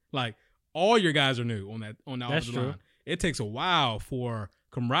line. Like all your guys are new on the offensive line. it takes a while for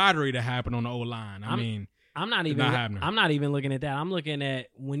camaraderie to happen on the O-line. I'm not even looking at that. I'm looking at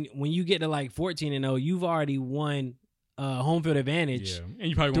when you get to like 14-0, you've already won home field advantage. Yeah. And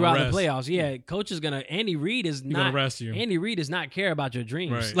you probably throughout the playoffs. Yeah, coach is Andy Reid does not care about your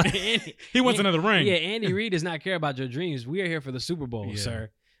dreams. Right. Like he wants another ring. Yeah, Andy Reid does not care about your dreams. We are here for the Super Bowl, sir.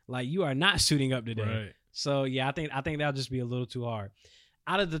 Like, you are not suiting up today. Right. So yeah, I think that'll just be a little too hard.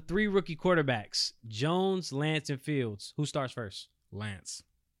 Out of the 3 rookie quarterbacks, Jones, Lance, and Fields, who starts first? Lance.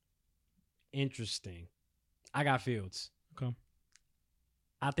 Interesting. I got Fields. Okay.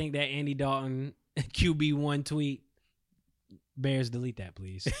 I think that Andy Dalton QB1 tweet, Bears, delete that,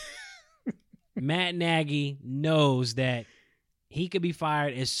 please. Matt Nagy knows that he could be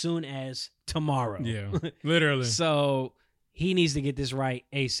fired as soon as tomorrow. Yeah, literally. So he needs to get this right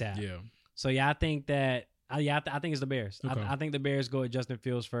ASAP. Yeah. So yeah, I think that. I think it's the Bears. Okay. I think the Bears go at Justin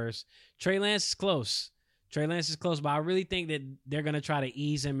Fields first. Trey Lance is close. But I really think that they're going to try to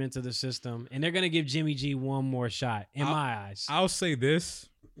ease him into the system, and they're going to give Jimmy G one more shot, in my eyes. I'll say this.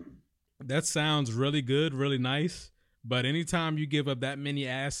 That sounds really good, really nice, but anytime you give up that many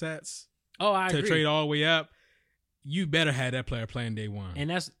assets I to agree. trade all the way up, you better have that player playing day one.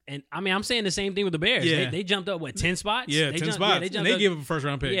 And I'm saying the same thing with the Bears. Yeah. They jumped up 10 spots? Yeah, 10 spots. They give up a first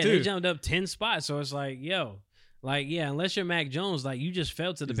round pick too. Yeah, they jumped up 10 spots. So it's like, unless you're Mac Jones, like, you just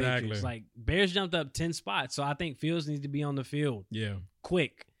fell to the Patriots. Like, Bears jumped up 10 spots. So I think Fields needs to be on the field. Yeah.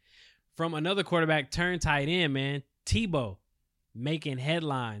 Quick. From another quarterback turned tight end, man, Tebow making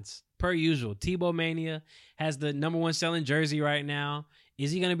headlines per usual. Tebow Mania has the #1 selling jersey right now.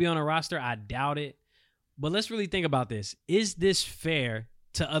 Is he going to be on a roster? I doubt it. But let's really think about this. Is this fair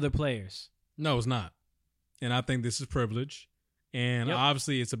to other players? No, it's not. And I think this is privilege. And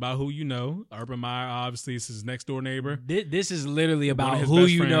obviously, it's about who you know. Urban Meyer, obviously, is his next door neighbor. This is literally about who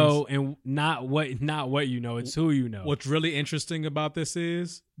you know and not what you know. It's who you know. What's really interesting about this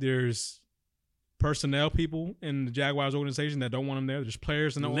is there's personnel people in the Jaguars organization that don't want him there. There's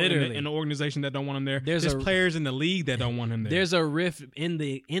players in the organization that don't want him there. There's players in the league that don't want him there. There's a rift in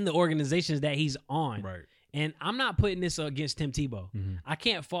the organizations that he's on. Right. And I'm not putting this against Tim Tebow. Mm-hmm. I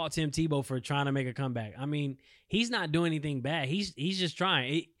can't fault Tim Tebow for trying to make a comeback. I mean, he's not doing anything bad. He's just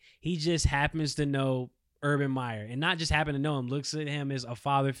trying. He just happens to know Urban Meyer, and not just happen to know him. Looks at him as a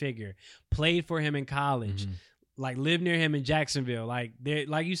father figure. Played for him in college. Mm-hmm. Like, lived near him in Jacksonville. Like,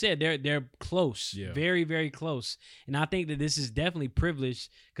 like you said, they're close. Yeah. Very, very close. And I think that this is definitely privileged,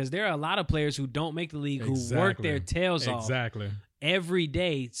 because there are a lot of players who don't make the league who work their tails off. Exactly. Every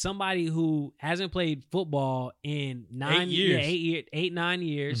day. Somebody who hasn't played football in 9 years. 9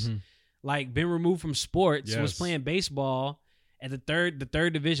 years, Mm-hmm. like, been removed from sports, was playing baseball at the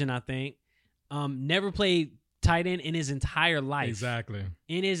third division, I think. Never played tight end in his entire life. Exactly.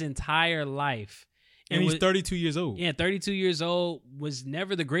 In his entire life. And he's 32 years old. Yeah, 32 years old, was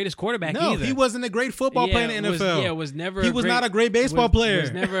never the greatest quarterback either. No, he wasn't a great football player in the NFL. Was never. He was not a great baseball player.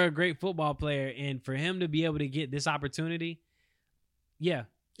 Was never a great football player. And for him to be able to get this opportunity, I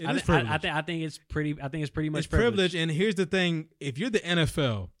think it's pretty much privilege. And here's the thing: if you're the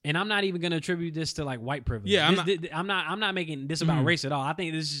NFL, and I'm not even going to attribute this to like white privilege. Yeah, I'm not making this about race at all. I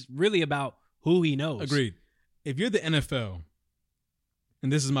think this is really about who he knows. Agreed. If you're the NFL,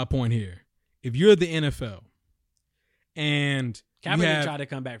 and this is my point here. If you're the NFL and Kaepernick tried to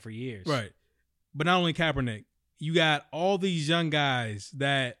come back for years. Right. But not only Kaepernick, you got all these young guys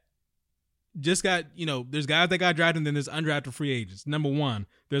that just got, there's guys that got drafted and then there's undrafted free agents. Number one,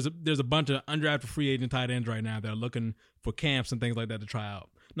 there's a bunch of undrafted free agent tight ends right now that are looking for camps and things like that to try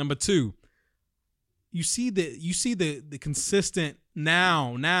out. Number two, you see the consistent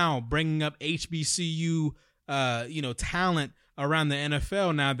now bringing up HBCU talent around the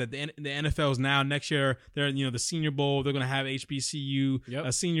NFL now that the NFL is now next year. They're the Senior Bowl. They're going to have HBCU,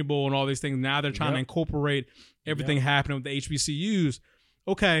 a Senior Bowl, and all these things. Now they're trying to incorporate everything happening with the HBCUs.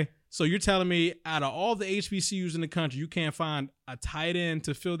 Okay, so you're telling me out of all the HBCUs in the country, you can't find a tight end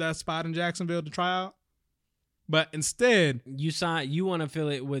to fill that spot in Jacksonville to try out? But instead, you want to fill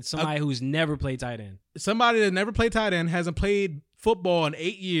it with somebody who's never played tight end. Somebody that never played tight end, hasn't played football in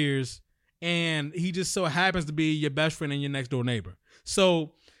 8 years. And he just so happens to be your best friend and your next door neighbor.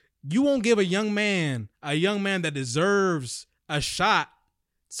 So you won't give a young man that deserves a shot,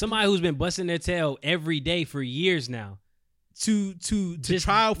 somebody who's been busting their tail every day for years now, to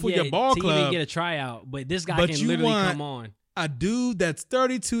try out for your ball club. To even get a tryout, but this guy can literally come on. A dude that's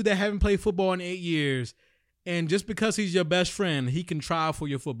 32 that haven't played football in 8 years, and just because he's your best friend, he can try out for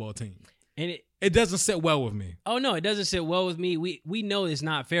your football team. And It doesn't sit well with me. Oh no, it doesn't sit well with me. We know it's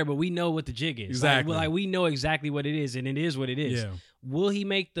not fair, but we know what the jig is. Exactly. Like we know exactly what it is, and it is what it is. Yeah. Will he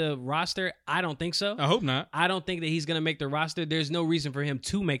make the roster? I don't think so. I hope not. I don't think that he's going to make the roster. There's no reason for him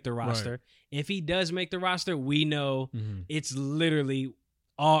to make the roster. Right. If he does make the roster, we know it's literally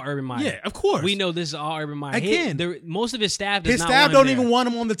all Urban Meyer. Yeah, of course. We know this is all Urban Meyer. Again, most of his staff does his not staff want him don't there. even want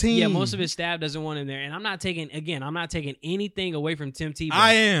him on the team. Yeah, most of his staff doesn't want him there. And I'm not taking anything away from Tim Tebow.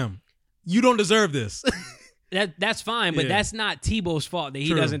 I am. You don't deserve this. That's fine, but that's not Tebow's fault that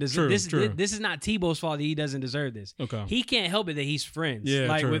he doesn't deserve this. True. This is not Tebow's fault that he doesn't deserve this. Okay. He can't help it that he's friends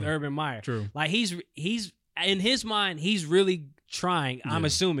with Urban Meyer. True. Like he's in his mind, he's really trying. Yeah. I'm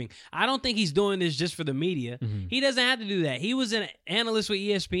assuming. I don't think he's doing this just for the media. Mm-hmm. He doesn't have to do that. He was an analyst with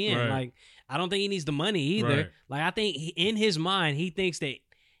ESPN. Right. Like I don't think he needs the money either. Right. Like I think in his mind, he thinks that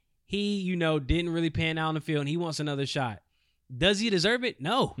he didn't really pan out on the field and he wants another shot. Does he deserve it?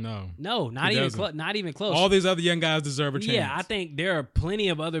 No, not even close. All these other young guys deserve a chance. Yeah, I think there are plenty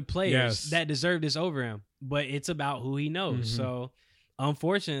of other players that deserve this over him, but it's about who he knows. Mm-hmm. So,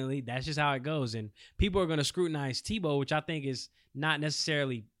 unfortunately, that's just how it goes. And people are going to scrutinize Tebow, which I think is not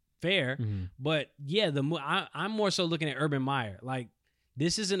necessarily fair. Mm-hmm. But yeah, I'm more so looking at Urban Meyer. Like,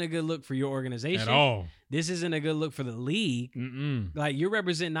 this isn't a good look for your organization at all. This isn't a good look for the league. Mm-mm. Like, you're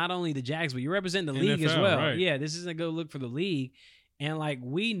representing not only the Jags, but you're representing the NFL, league as well. Right. Yeah, this isn't a good look for the league. And, like,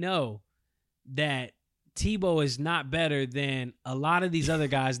 we know that Tebow is not better than a lot of these other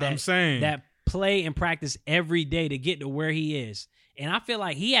guys that play and practice every day to get to where he is. And I feel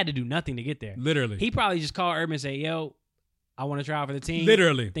like he had to do nothing to get there. Literally. He probably just called Urban and say, yo, I want to try out for the team.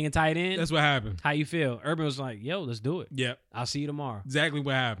 Literally. Thinking tight end. That's what happened. How you feel? Urban was like, yo, let's do it. Yep. I'll see you tomorrow. Exactly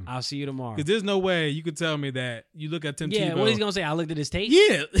what happened. I'll see you tomorrow. Because there's no way you could tell me that you look at Tim Tebow. Yeah, what he's going to say? I looked at his tape?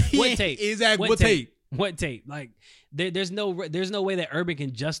 Yeah. What tape? Exactly. What tape? What tape? Like, there's no way that Urban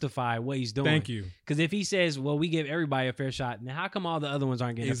can justify what he's doing. Thank you. Because if he says, well, we give everybody a fair shot, then how come all the other ones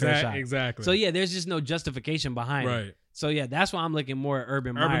aren't getting a fair shot? Exactly. So, yeah, there's just no justification behind it. Right. So, yeah, that's why I'm looking more at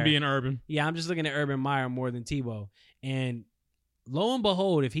Urban Meyer. Urban being Urban. Yeah, I'm just looking at Urban Meyer more than Tebow. And lo and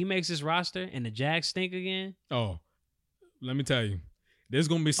behold, if he makes this roster and the Jags stink again. Oh, let me tell you. There's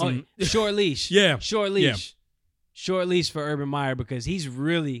going to be some. Short leash. Yeah. Short leash. Yeah. Short leash for Urban Meyer because he's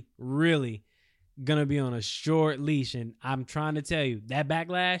really, really going to be on a short leash. And I'm trying to tell you, that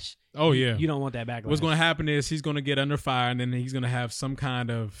backlash. Oh, yeah. You don't want that backlash. What's going to happen is he's going to get under fire and then he's going to have some kind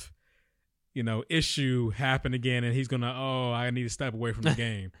of, issue happen again. And he's going to, I need to step away from the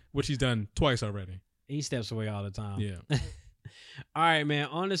game, which he's done twice already. He steps away all the time. Yeah. All right, man.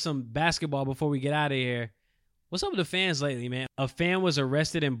 On to some basketball before we get out of here. What's up with the fans lately, man? A fan was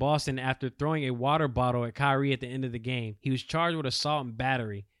arrested in Boston after throwing a water bottle at Kyrie at the end of the game. He was charged with assault and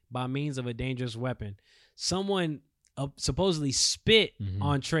battery by means of a dangerous weapon. Someone supposedly spit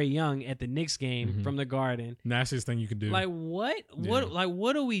on Trae Young at the Knicks game from the Garden. Nastiest thing you can do. Like, what? Yeah.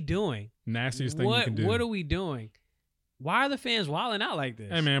 What are we doing? Nastiest thing you can do. What are we doing? Why are the fans wilding out like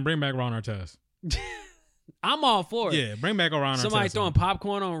this? Hey, man, bring back Ron Artest. I'm all for it. Yeah, bring back Ron Artest. Somebody throwing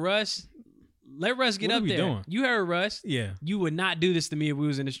popcorn on Russ. Let Russ get up there. Doing? You heard Russ. Yeah. You would not do this to me if we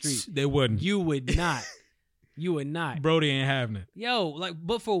was in the street. They wouldn't. You would not. You would not. Brody ain't having it. Yo,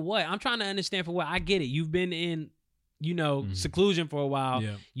 but for what? I'm trying to understand for what. I get it. You've been in, seclusion for a while.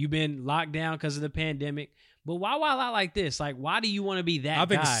 Yeah. You've been locked down because of the pandemic. But why wild out like this? Like, why do you want to be that guy? I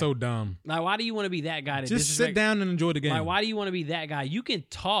think it's so dumb. Like, why do you want to be that guy? Just sit down and enjoy the game. Like, why do you want to be that guy? You can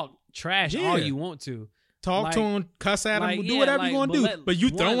talk trash all you want to. Talk to him, cuss at him, do whatever you want to do. But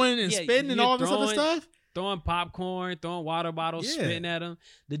you throwing and spitting and all this other stuff? Throwing popcorn, throwing water bottles, spitting at him.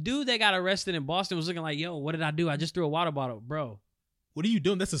 The dude that got arrested in Boston was looking like, yo, what did I do? I just threw a water bottle. Bro. What are you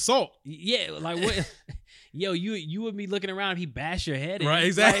doing? That's assault. Yeah, like what? Yo, you would be looking around if he bashed your head in. Right,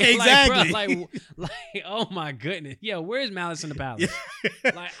 exactly. Exactly. Bro, oh my goodness. Yo, where's Malice in the Palace?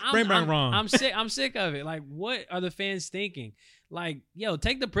 Like, Bring back Ron. I'm sick of it. Like, what are the fans thinking? Like, yo,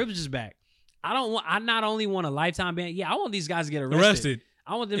 take the privileges back. I not only want a lifetime ban. Yeah, I want these guys to get arrested.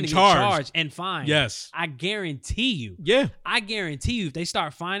 I want them to get charged and fined. Yes. I guarantee you. Yeah. I guarantee you if they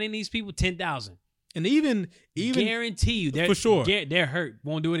start fining these people $10,000. And even guarantee you for sure they're hurt.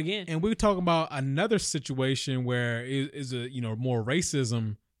 Won't do it again. And we're talking about another situation where is a more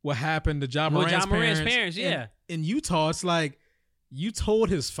racism. What happened to Ja Morant's parents? Yeah. In Utah, it's like you told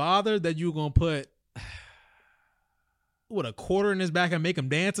his father that you were gonna put a quarter in his back and make him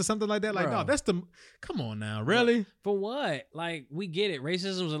dance or something like that. Like, no, come on now, really? For what? Like, we get it.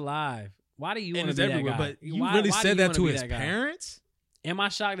 Racism's alive. Why do you want to be everywhere, that guy? But you really said that to his parents? Am I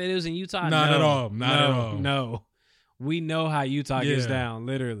shocked that it was in Utah? Not at all. Not at all. No. We know how Utah gets down,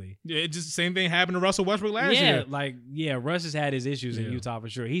 literally. Yeah, it just the same thing happened to Russell Westbrook last year. Russ has had his issues in Utah for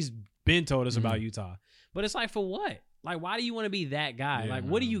sure. He's been told us about Utah. But it's like, for what? Like, why do you want to be that guy? Like,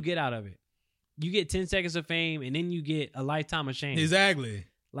 what do you get out of it? You get 10 seconds of fame, and then you get a lifetime of shame. Exactly.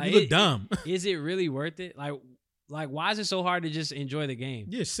 Like, you look dumb. Is it really worth it? Like, why is it so hard to just enjoy the game?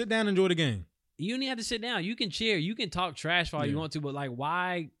 Yeah, sit down and enjoy the game. You don't even have to sit down. You can cheer. You can talk trash for all you want to, but like,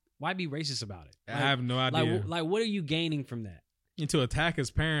 why be racist about it? Like, I have no idea. Like, what are you gaining from that? And to attack his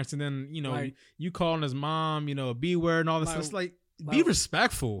parents, and then you calling his mom, a B word and all this. It's like, be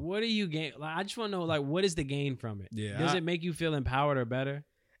respectful. What are you gain? Like, I just want to know, like, what is the gain from it? Yeah, does it make you feel empowered or better?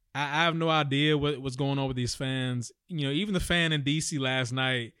 I have no idea what's going on with these fans. Even the fan in DC last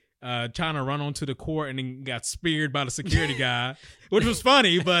night, trying to run onto the court and then got speared by the security guy, which was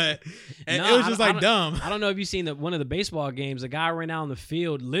funny, but it was just dumb. I don't know if you've seen one of the baseball games. A guy ran out on the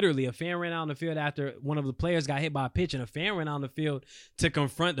field. Literally, a fan ran out on the field after one of the players got hit by a pitch, and a fan ran out on the field to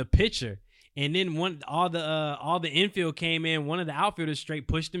confront the pitcher. And then all the infield came in. One of the outfielders straight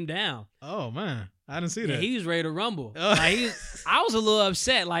pushed him down. Oh man, I didn't see that. Yeah, he was ready to rumble. I was a little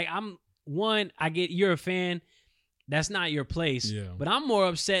upset. Like, I get you're a fan. That's not your place. Yeah. But I'm more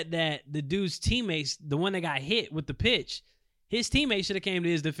upset that the dude's teammates, the one that got hit with the pitch, his teammates should have came to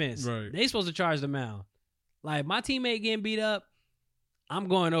his defense. Right. They supposed to charge the mound. Like, my teammate getting beat up, I'm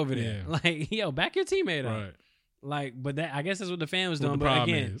going over there. Yeah. Like, yo, back your teammate up. Right. Like, but I guess that's what the fan was doing. But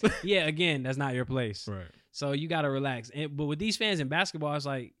again, that's not your place. Right. So you got to relax. But with these fans in basketball, it's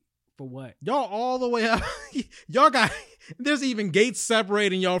like, for what? Y'all all the way up. Y'all got, there's even gates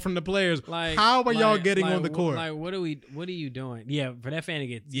separating y'all from the players. Like, how are y'all getting on the court? Like, what are you doing? Yeah, for that fan to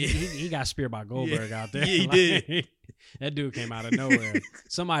get, he got speared by Goldberg out there. Yeah, he did. That dude came out of nowhere.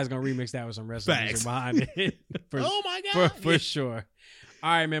 Somebody's going to remix that with some wrestling music behind it. Oh my God. For sure. All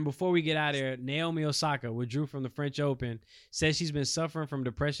right, man, before we get out of here, Naomi Osaka withdrew from the French Open, says she's been suffering from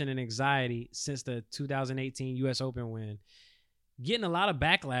depression and anxiety since the 2018 U.S. Open win. Getting a lot of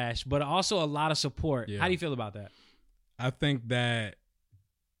backlash, but also a lot of support. Yeah. How do you feel about that? I think that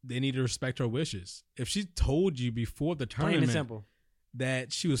they need to respect her wishes. If she told you before the tournament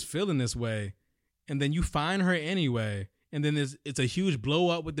that she was feeling this way, and then you find her anyway, and then it's a huge blow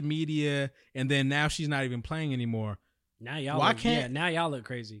up with the media, and then now she's not even playing anymore. Now y'all look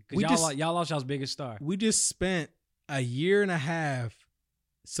crazy because y'all lost y'all's biggest star. We just spent a year and a half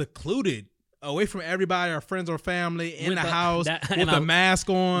secluded, away from everybody, our friends or family, in the house with a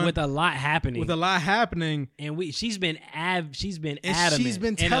mask on, with a lot happening. And she's been adamant. She's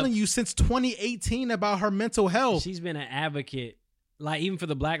been telling you since 2018 about her mental health. She's been an advocate, like, even for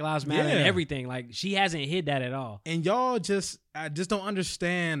the Black Lives Matter and everything. Like, she hasn't hid that at all. And y'all I just don't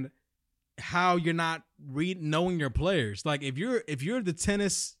understand how you're not knowing your players. Like, if you're the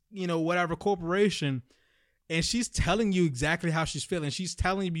tennis, whatever corporation, and she's telling you exactly how she's feeling, she's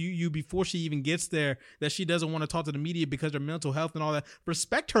telling you before she even gets there that she doesn't want to talk to the media because of her mental health and all that.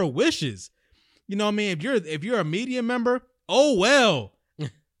 Respect her wishes. You know what I mean? If you're a media member, oh well.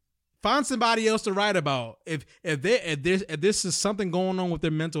 Find somebody else to write about. If this is something going on with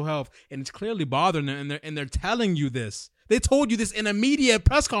their mental health and it's clearly bothering them, and they're telling you this. They told you this in a media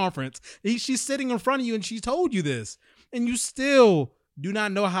press conference. She's sitting in front of you and she told you this. And you still do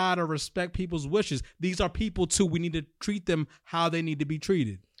not know how to respect people's wishes. These are people too. We need to treat them how they need to be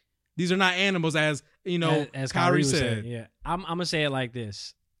treated. These are not animals, as Kyrie said. Yeah, I'm going to say it like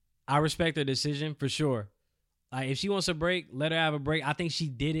this. I respect her decision for sure. Like, if she wants a break, let her have a break. I think she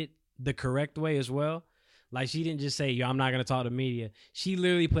did it the correct way as well. Like, she didn't just say, I'm not going to talk to media. She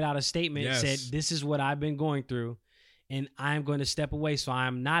literally put out a statement and said, this is what I've been going through, and I'm going to step away so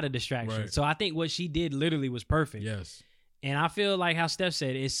I'm not a distraction. Right. So I think what she did literally was perfect. Yes. And I feel like how Steph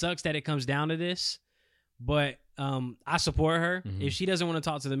said, it sucks that it comes down to this, but I support her. Mm-hmm. If she doesn't want to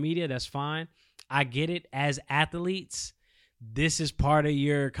talk to the media, that's fine. I get it. As athletes, this is part of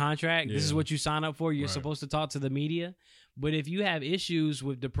your contract. Yeah. This is what you sign up for. You're supposed to talk to the media. But if you have issues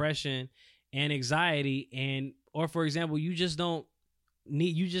with depression and anxiety, or for example, you just don't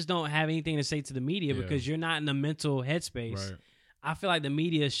have anything to say to the media because you're not in the mental headspace. Right. I feel like the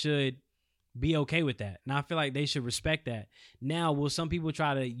media should be okay with that. And I feel like they should respect that. Now, will some people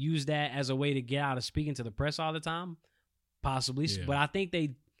try to use that as a way to get out of speaking to the press all the time? Possibly. Yeah. But I think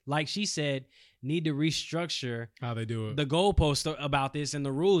they, like she said, need to restructure how they do it, the goalposts about this and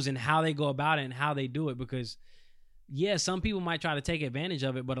the rules and how they go about it and how they do it. Because, some people might try to take advantage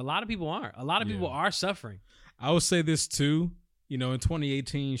of it, but a lot of people aren't. A lot of people are suffering. I would say this too. In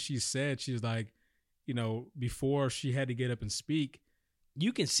 2018, she said, she's like, before she had to get up and speak,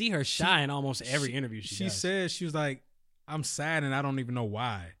 you can see her shy in almost every interview she does. She said, she was like, I'm sad and I don't even know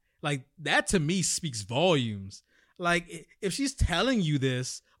why. Like, that to me speaks volumes. Like, if she's telling you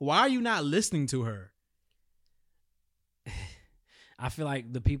this, why are you not listening to her? I feel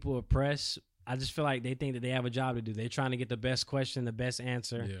like the people of press, I just feel like they think that they have a job to do. They're trying to get the best question, the best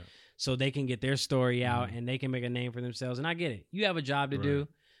answer, so they can get their story out and they can make a name for themselves. And I get it. You have a job to do.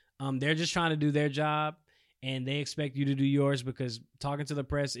 They're just trying to do their job, and they expect you to do yours because talking to the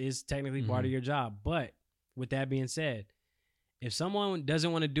press is technically part of your job. But with that being said, if someone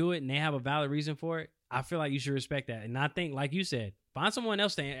doesn't want to do it and they have a valid reason for it, I feel like you should respect that. And I think, like you said, find someone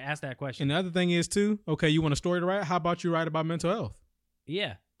else to ask that question. And the other thing is, too, okay, you want a story to write? How about you write about mental health?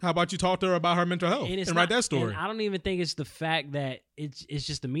 Yeah. How about you talk to her about her mental health and write that story? And I don't even think it's the fact that it's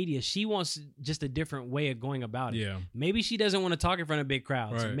just the media. She wants just a different way of going about it. Yeah. Maybe she doesn't want to talk in front of big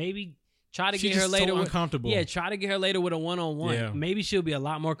crowds. Right. Maybe try to get her later. So uncomfortable. Try to get her later with a one-on-one. Yeah. Maybe she'll be a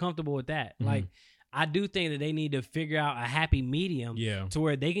lot more comfortable with that. Like, I do think that they need to figure out a happy medium to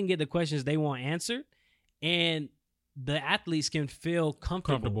where they can get the questions they want answered, and the athletes can feel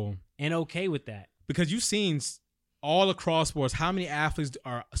comfortable and okay with that. Because you've seen all across sports how many athletes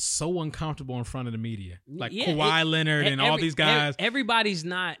are so uncomfortable in front of the media. Like Kawhi Leonard and all these guys. Everybody's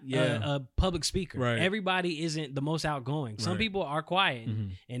not a public speaker. Right. Everybody isn't the most outgoing. Some people are quiet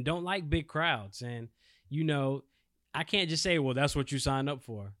and don't like big crowds. And, you know, I can't just say, well, that's what you signed up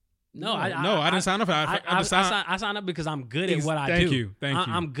for. No, I didn't sign up for that. I signed up because I'm good at what I do. Thank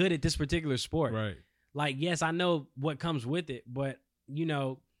you. I'm good at this particular sport. Right. Like, yes, I know what comes with it, but, you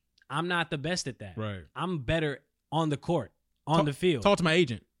know, I'm not the best at that. Right. I'm better on the court, on the field. Talk to my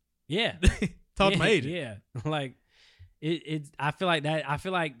agent. Yeah. Talk to my agent. Yeah. Like, I feel like that. I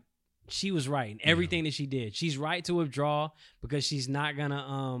feel like she was right in everything that she did. She's right to withdraw because she's not going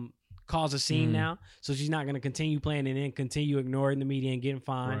to cause a scene now. So she's not going to continue playing and then continue ignoring the media and getting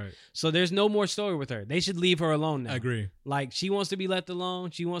fined. Right. So there's no more story with her. They should leave her alone now. I agree. Like, she wants to be left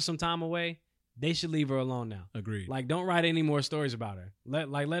alone. She wants some time away. They should leave her alone now. Agreed. Like, don't write any more stories about her.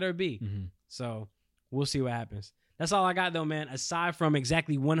 Let her be. So we'll see what happens. That's all I got, though, man. Aside from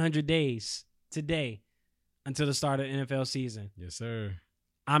exactly 100 days today until the start of the NFL season. Yes, sir.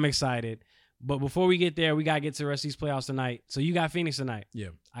 I'm excited. But before we get there, we got to get to the rest of these playoffs tonight. So you got Phoenix tonight. Yeah.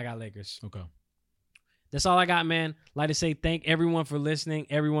 I got Lakers. Okay. That's all I got, man. Like to say thank everyone for listening,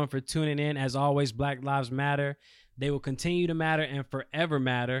 everyone for tuning in. As always, Black Lives Matter. They will continue to matter and forever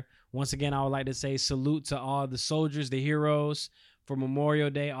matter. Once again, I would like to say salute to all the soldiers, the heroes for Memorial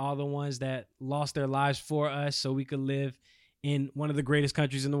Day, all the ones that lost their lives for us so we could live in one of the greatest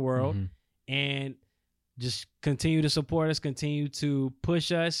countries in the world. And just continue to support us, continue to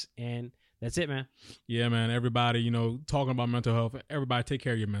push us, and that's it, man. Yeah, man. Everybody, you know, talking about mental health, everybody take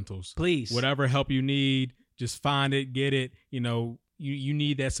care of your mentals. Please. Whatever help you need, just find it, get it. You know, you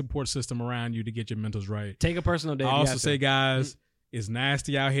need that support system around you to get your mentals right. Take a personal day. I also say, guys, it's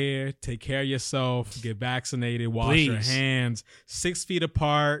nasty out here. Take care of yourself. Get vaccinated. Wash your hands. 6 feet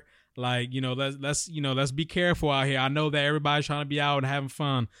apart. Like, you know, let's be careful out here. I know that everybody's trying to be out and having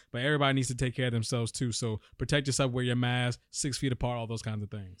fun, but everybody needs to take care of themselves too. So protect yourself, wear your mask, 6 feet apart, all those kinds of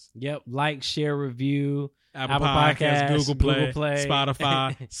things. Yep. Like, share, review. Apple Podcasts, Google Play,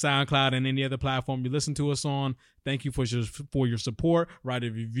 Spotify, SoundCloud, and any other platform you listen to us on. Thank you for your support. Write a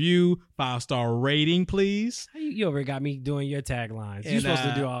review, 5-star rating, please. You already got me doing your taglines. You're supposed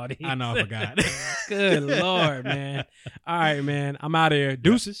to do all these. I know, I forgot. Good Lord, man. All right, man. I'm out of here.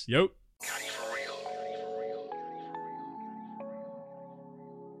 Deuces. Yep.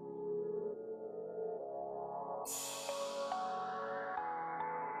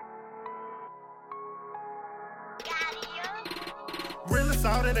 Realest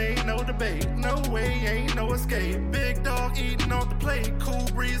out, it ain't no debate. No way, ain't no escape. Big dog eating off the plate. Cool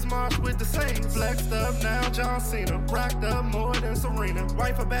breeze march with the Saints. Flexed up now, John Cena. Racked up more than Serena.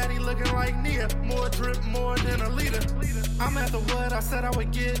 Wife a baddie looking like Nia. More drip, more than a leader. I'm after what I said I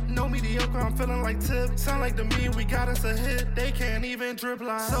would get. No mediocre, I'm feeling like Tip. Sound like to me, we got us a hit. They can't even drip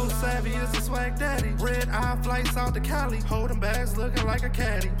line. So savvy is the swag daddy. Red eye flights out to Cali. Holding bags looking like a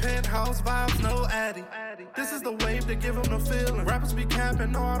caddy. Penthouse vibes, no addy. This is the wave to give them the feeling. Rappers be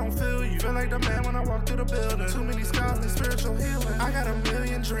capping, no, I don't feel you. Feel like the man when I walk through the building. Too many scars and spiritual healing. I got a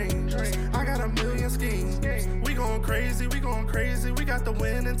million dreams. I got a million schemes. We going crazy, we got the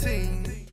winning team.